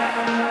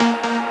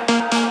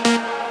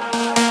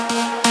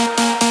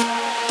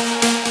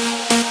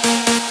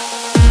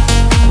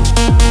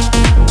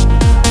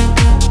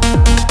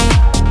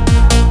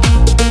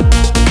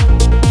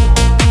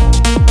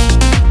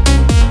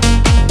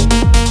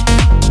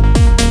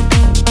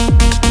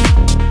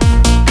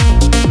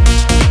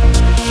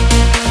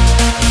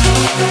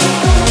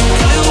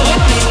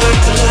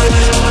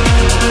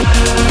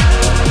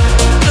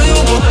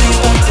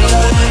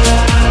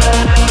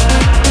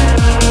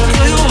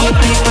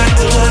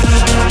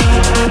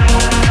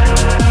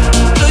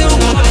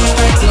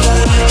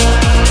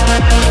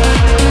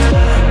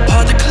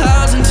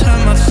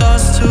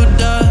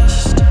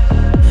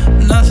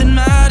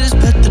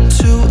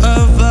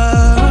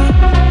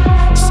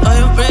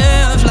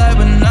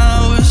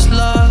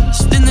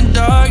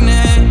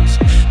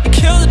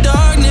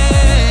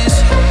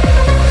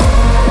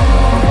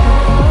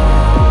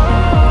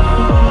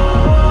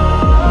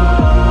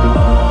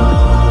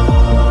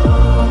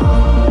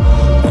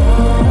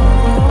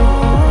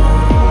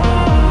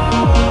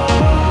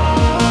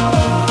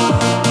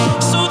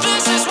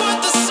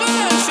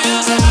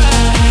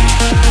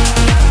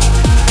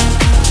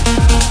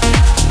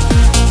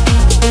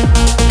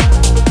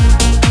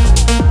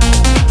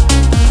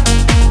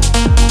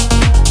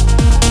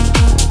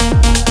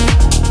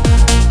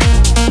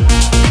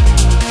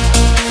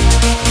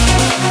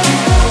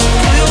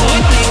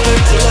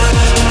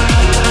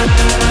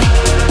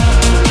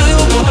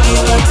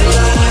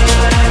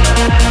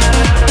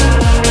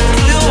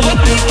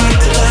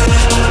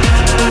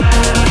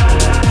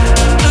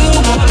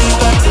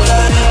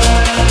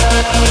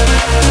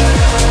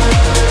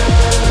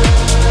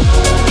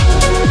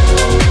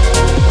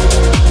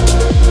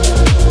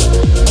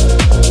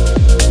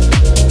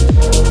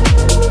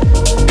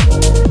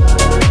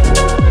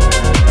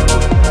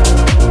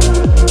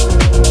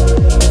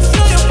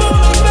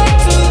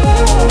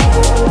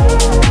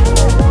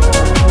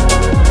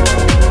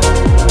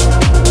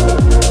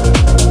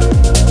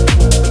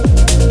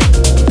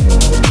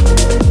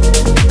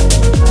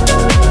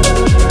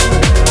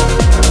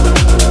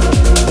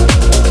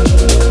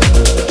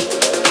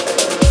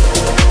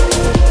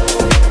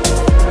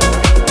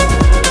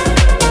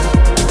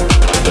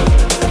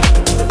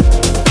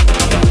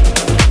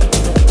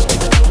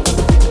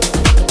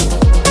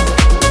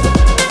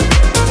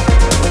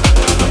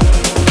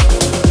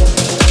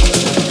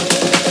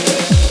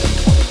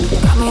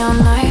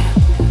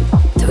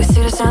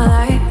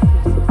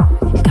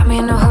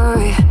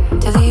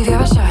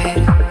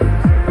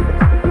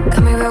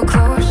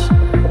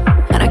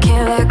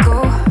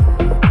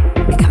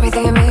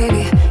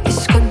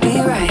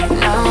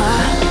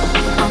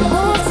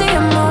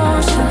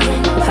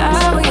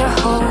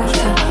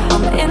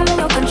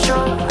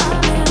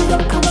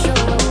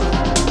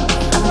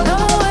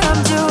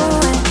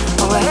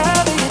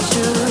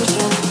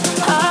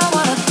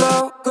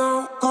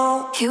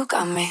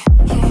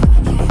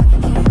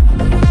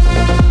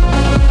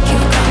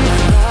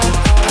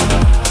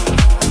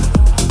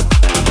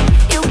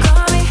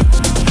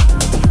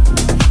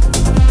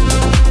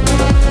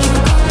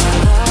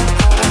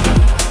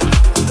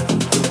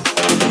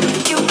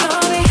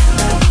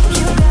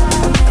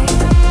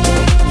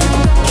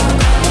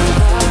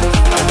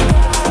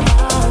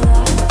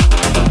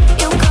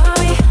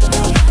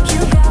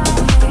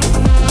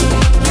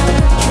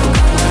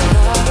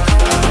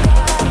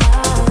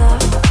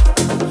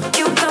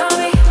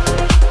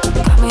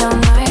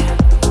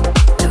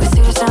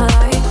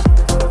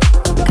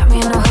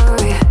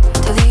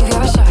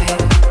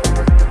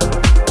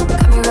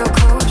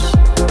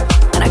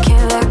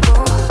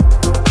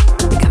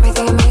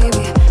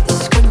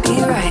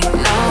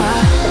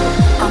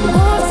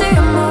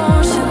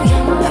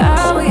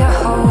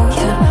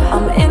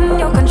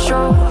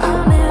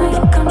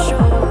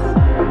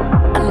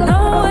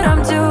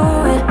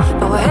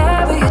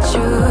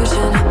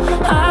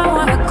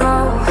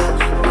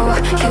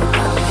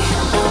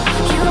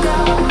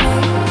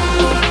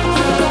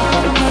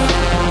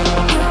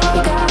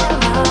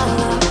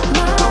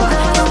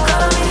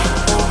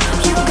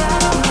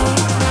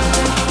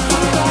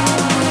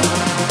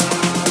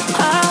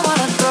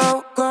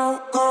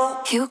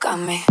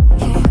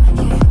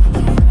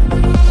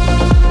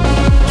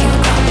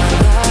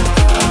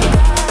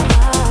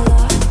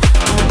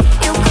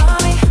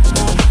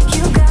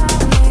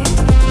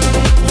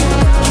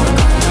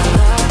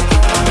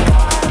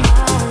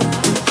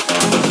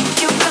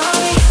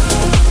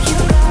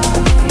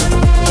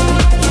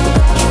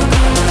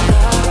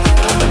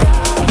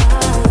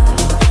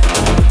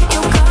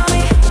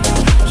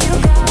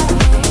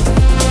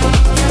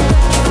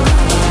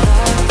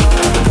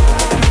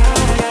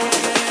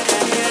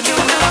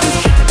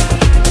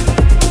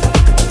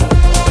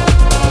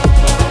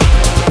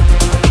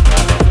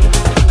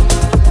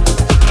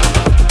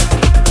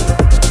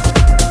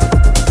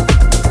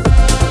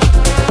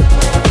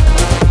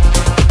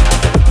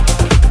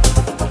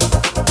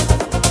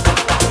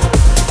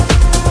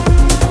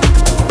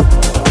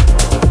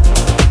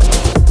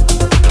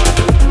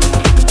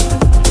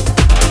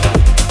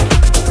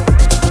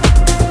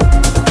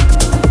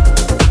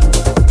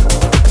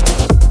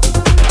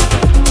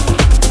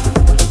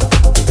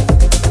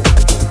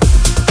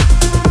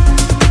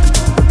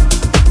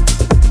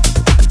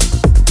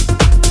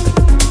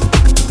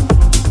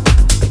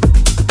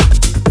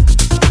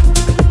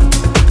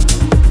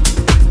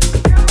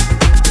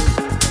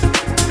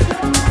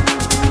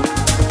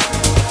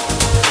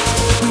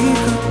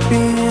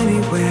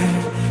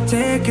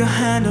 take your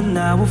hand and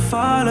I will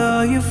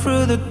follow you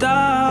through the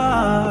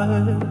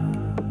dark.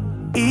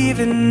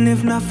 Even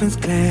if nothing's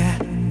clear,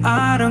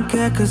 I don't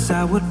care, cause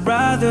I would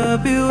rather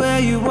be where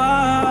you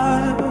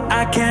are.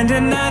 I can't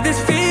deny this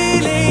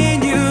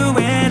feeling, you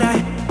and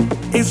I.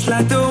 It's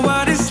like the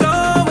world is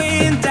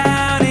slowing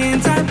down in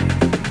time,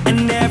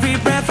 and every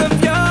breath of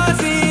yours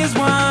is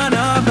one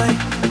of mine.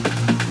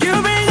 You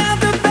bring out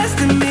the best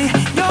in me,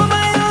 you're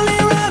my only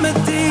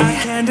remedy. I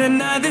can't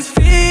deny this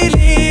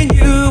feeling,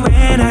 you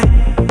and I.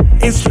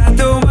 It's like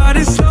the world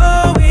is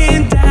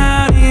slowing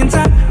down in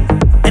time,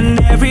 and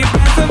every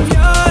breath of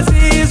yours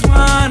is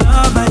one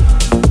of mine.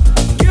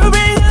 You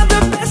bring out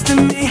the best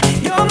in me,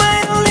 you're my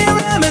only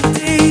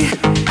remedy.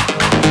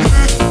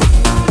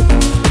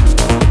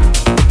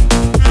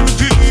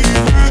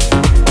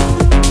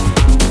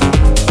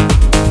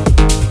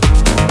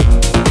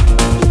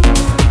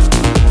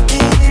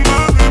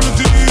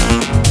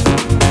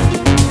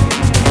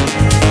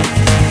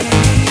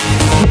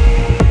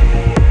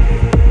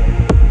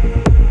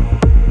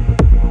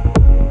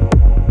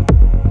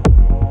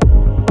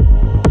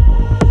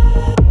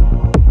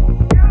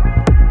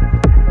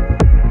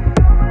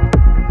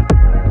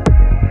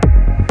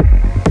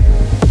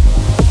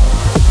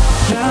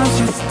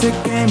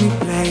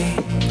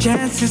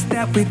 Chances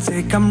that we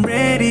take, I'm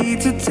ready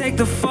to take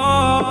the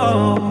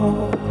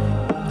fall.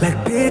 Like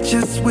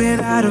pictures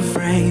without a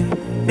frame,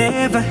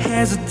 never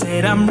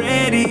hesitate, I'm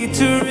ready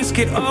to risk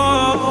it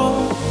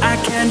all. I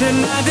can't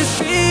deny this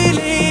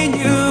feeling,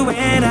 you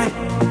and I.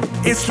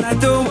 It's like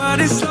the world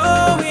is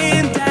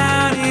slowing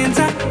down in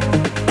time,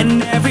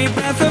 and every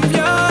breath of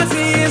yours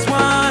is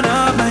one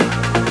of mine.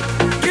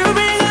 You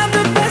bring out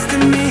the best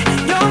in me,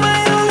 you're my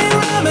only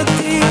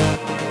remedy.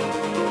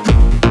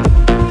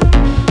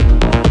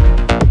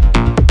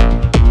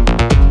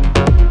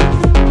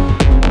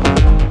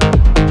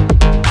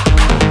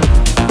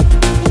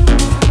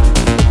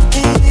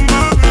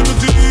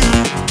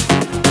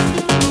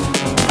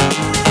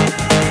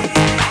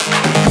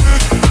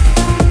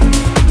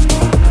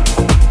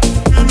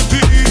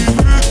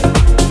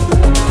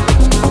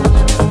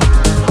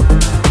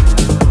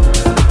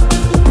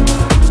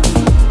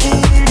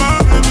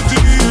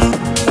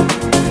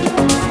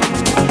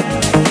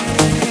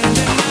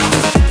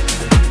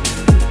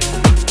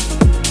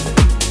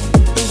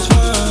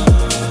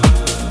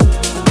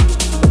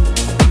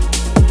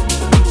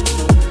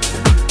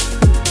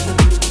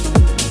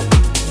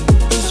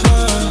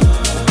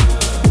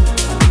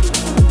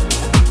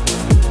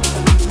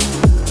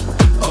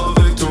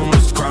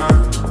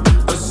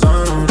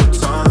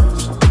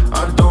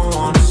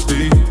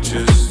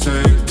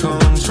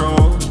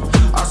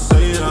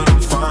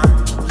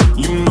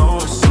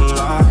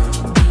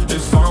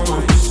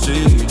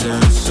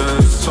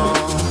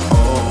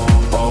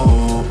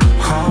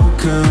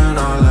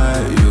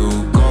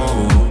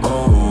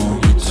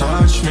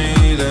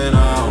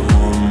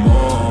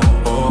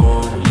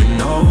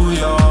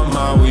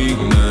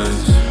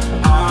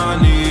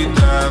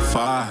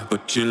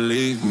 You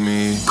leave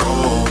me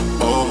cold,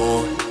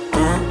 cold,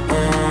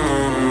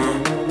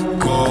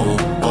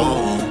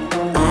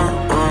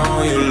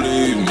 you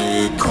leave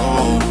me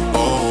cold,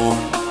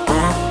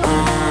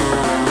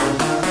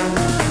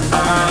 I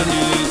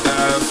need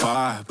that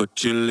fire,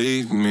 but you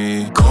leave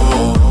me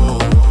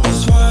cold.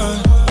 It's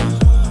fire,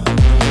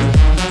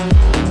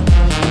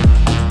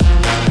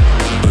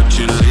 but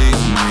you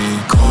leave me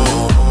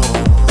cold.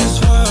 It's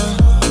fire,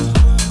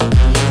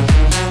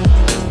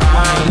 I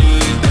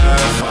need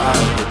that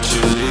fire, but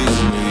you leave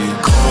me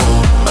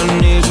cold. I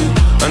need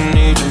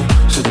you,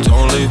 so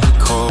don't leave me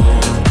cold.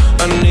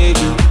 I need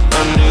you,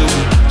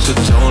 so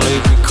don't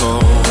leave me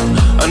cold.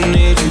 I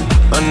need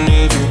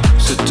you,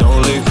 so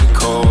don't leave me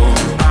cold.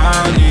 I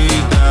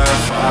need that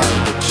fire,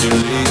 but you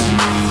leave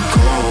me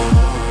cold.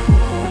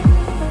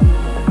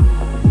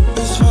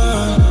 It's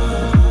fire.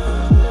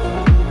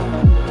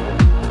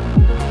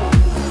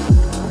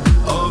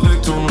 A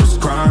victimless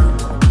crime,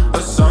 a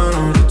sign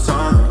of the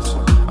times.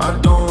 I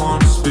don't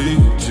wanna speak,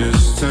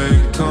 just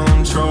take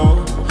control.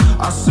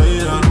 I say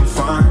that I'm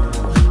fine,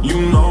 you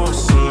know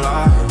it's a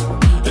lie.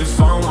 If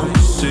I'm what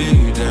you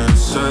see, then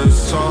say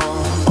so.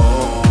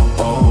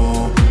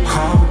 Oh,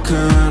 how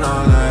can I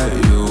let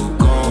you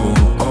go?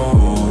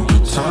 Oh, you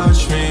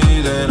touch me,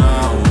 then I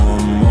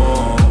want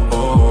more.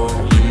 Oh,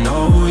 you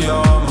know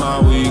you're my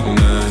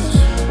weakness.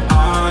 I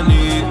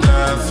need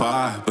that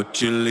fire, but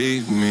you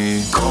leave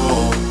me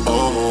cold.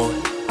 Cold,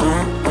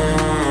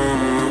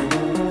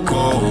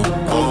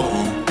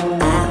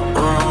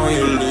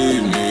 you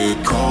leave me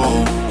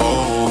cold.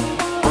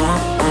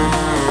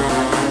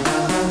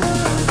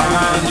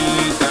 I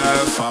need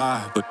that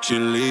fire, but you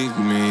leave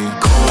me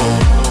cold.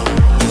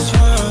 It's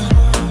fire,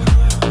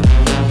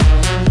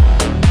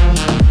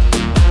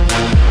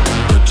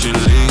 but you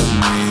leave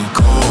me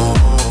cold.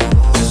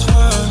 It's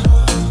fire,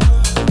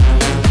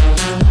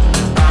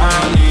 I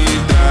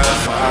need that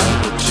fire,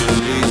 but you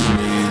leave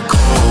me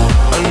cold.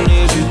 I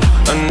need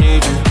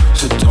you,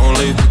 so don't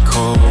leave me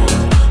cold.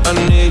 I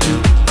need you,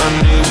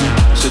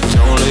 so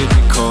don't leave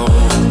me cold.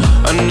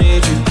 I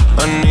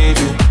need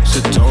you, so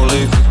don't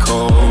leave me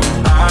cold.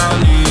 I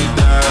need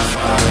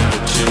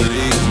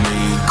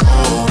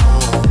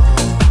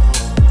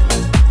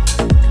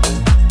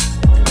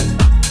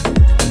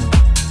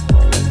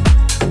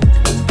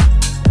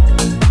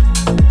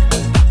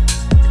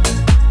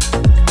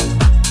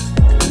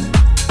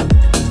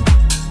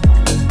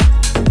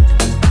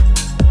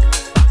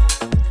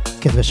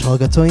Kedves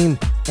hallgatóim,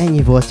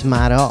 ennyi volt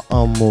mára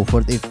a More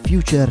for the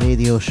Future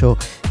Radio Show,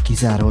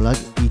 kizárólag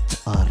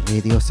itt a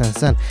Radio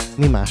Sense-en.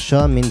 Mi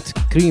mással, mint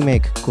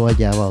Creamék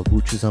koldjával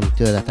búcsúzom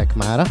tőletek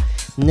mára.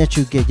 Ne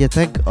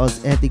csüggedjetek, az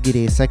eddigi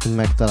részek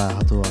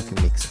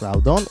megtalálhatóak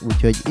Mixcloudon,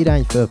 úgyhogy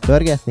irány föl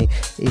pörgetni,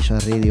 és a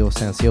Radio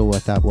Sense jó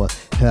voltából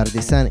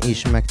Hördiszen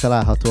is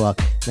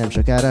megtalálhatóak. Nem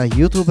sokára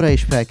YouTube-ra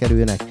is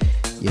felkerülnek.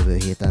 Jövő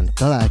héten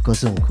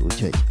találkozunk,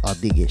 úgyhogy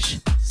addig is.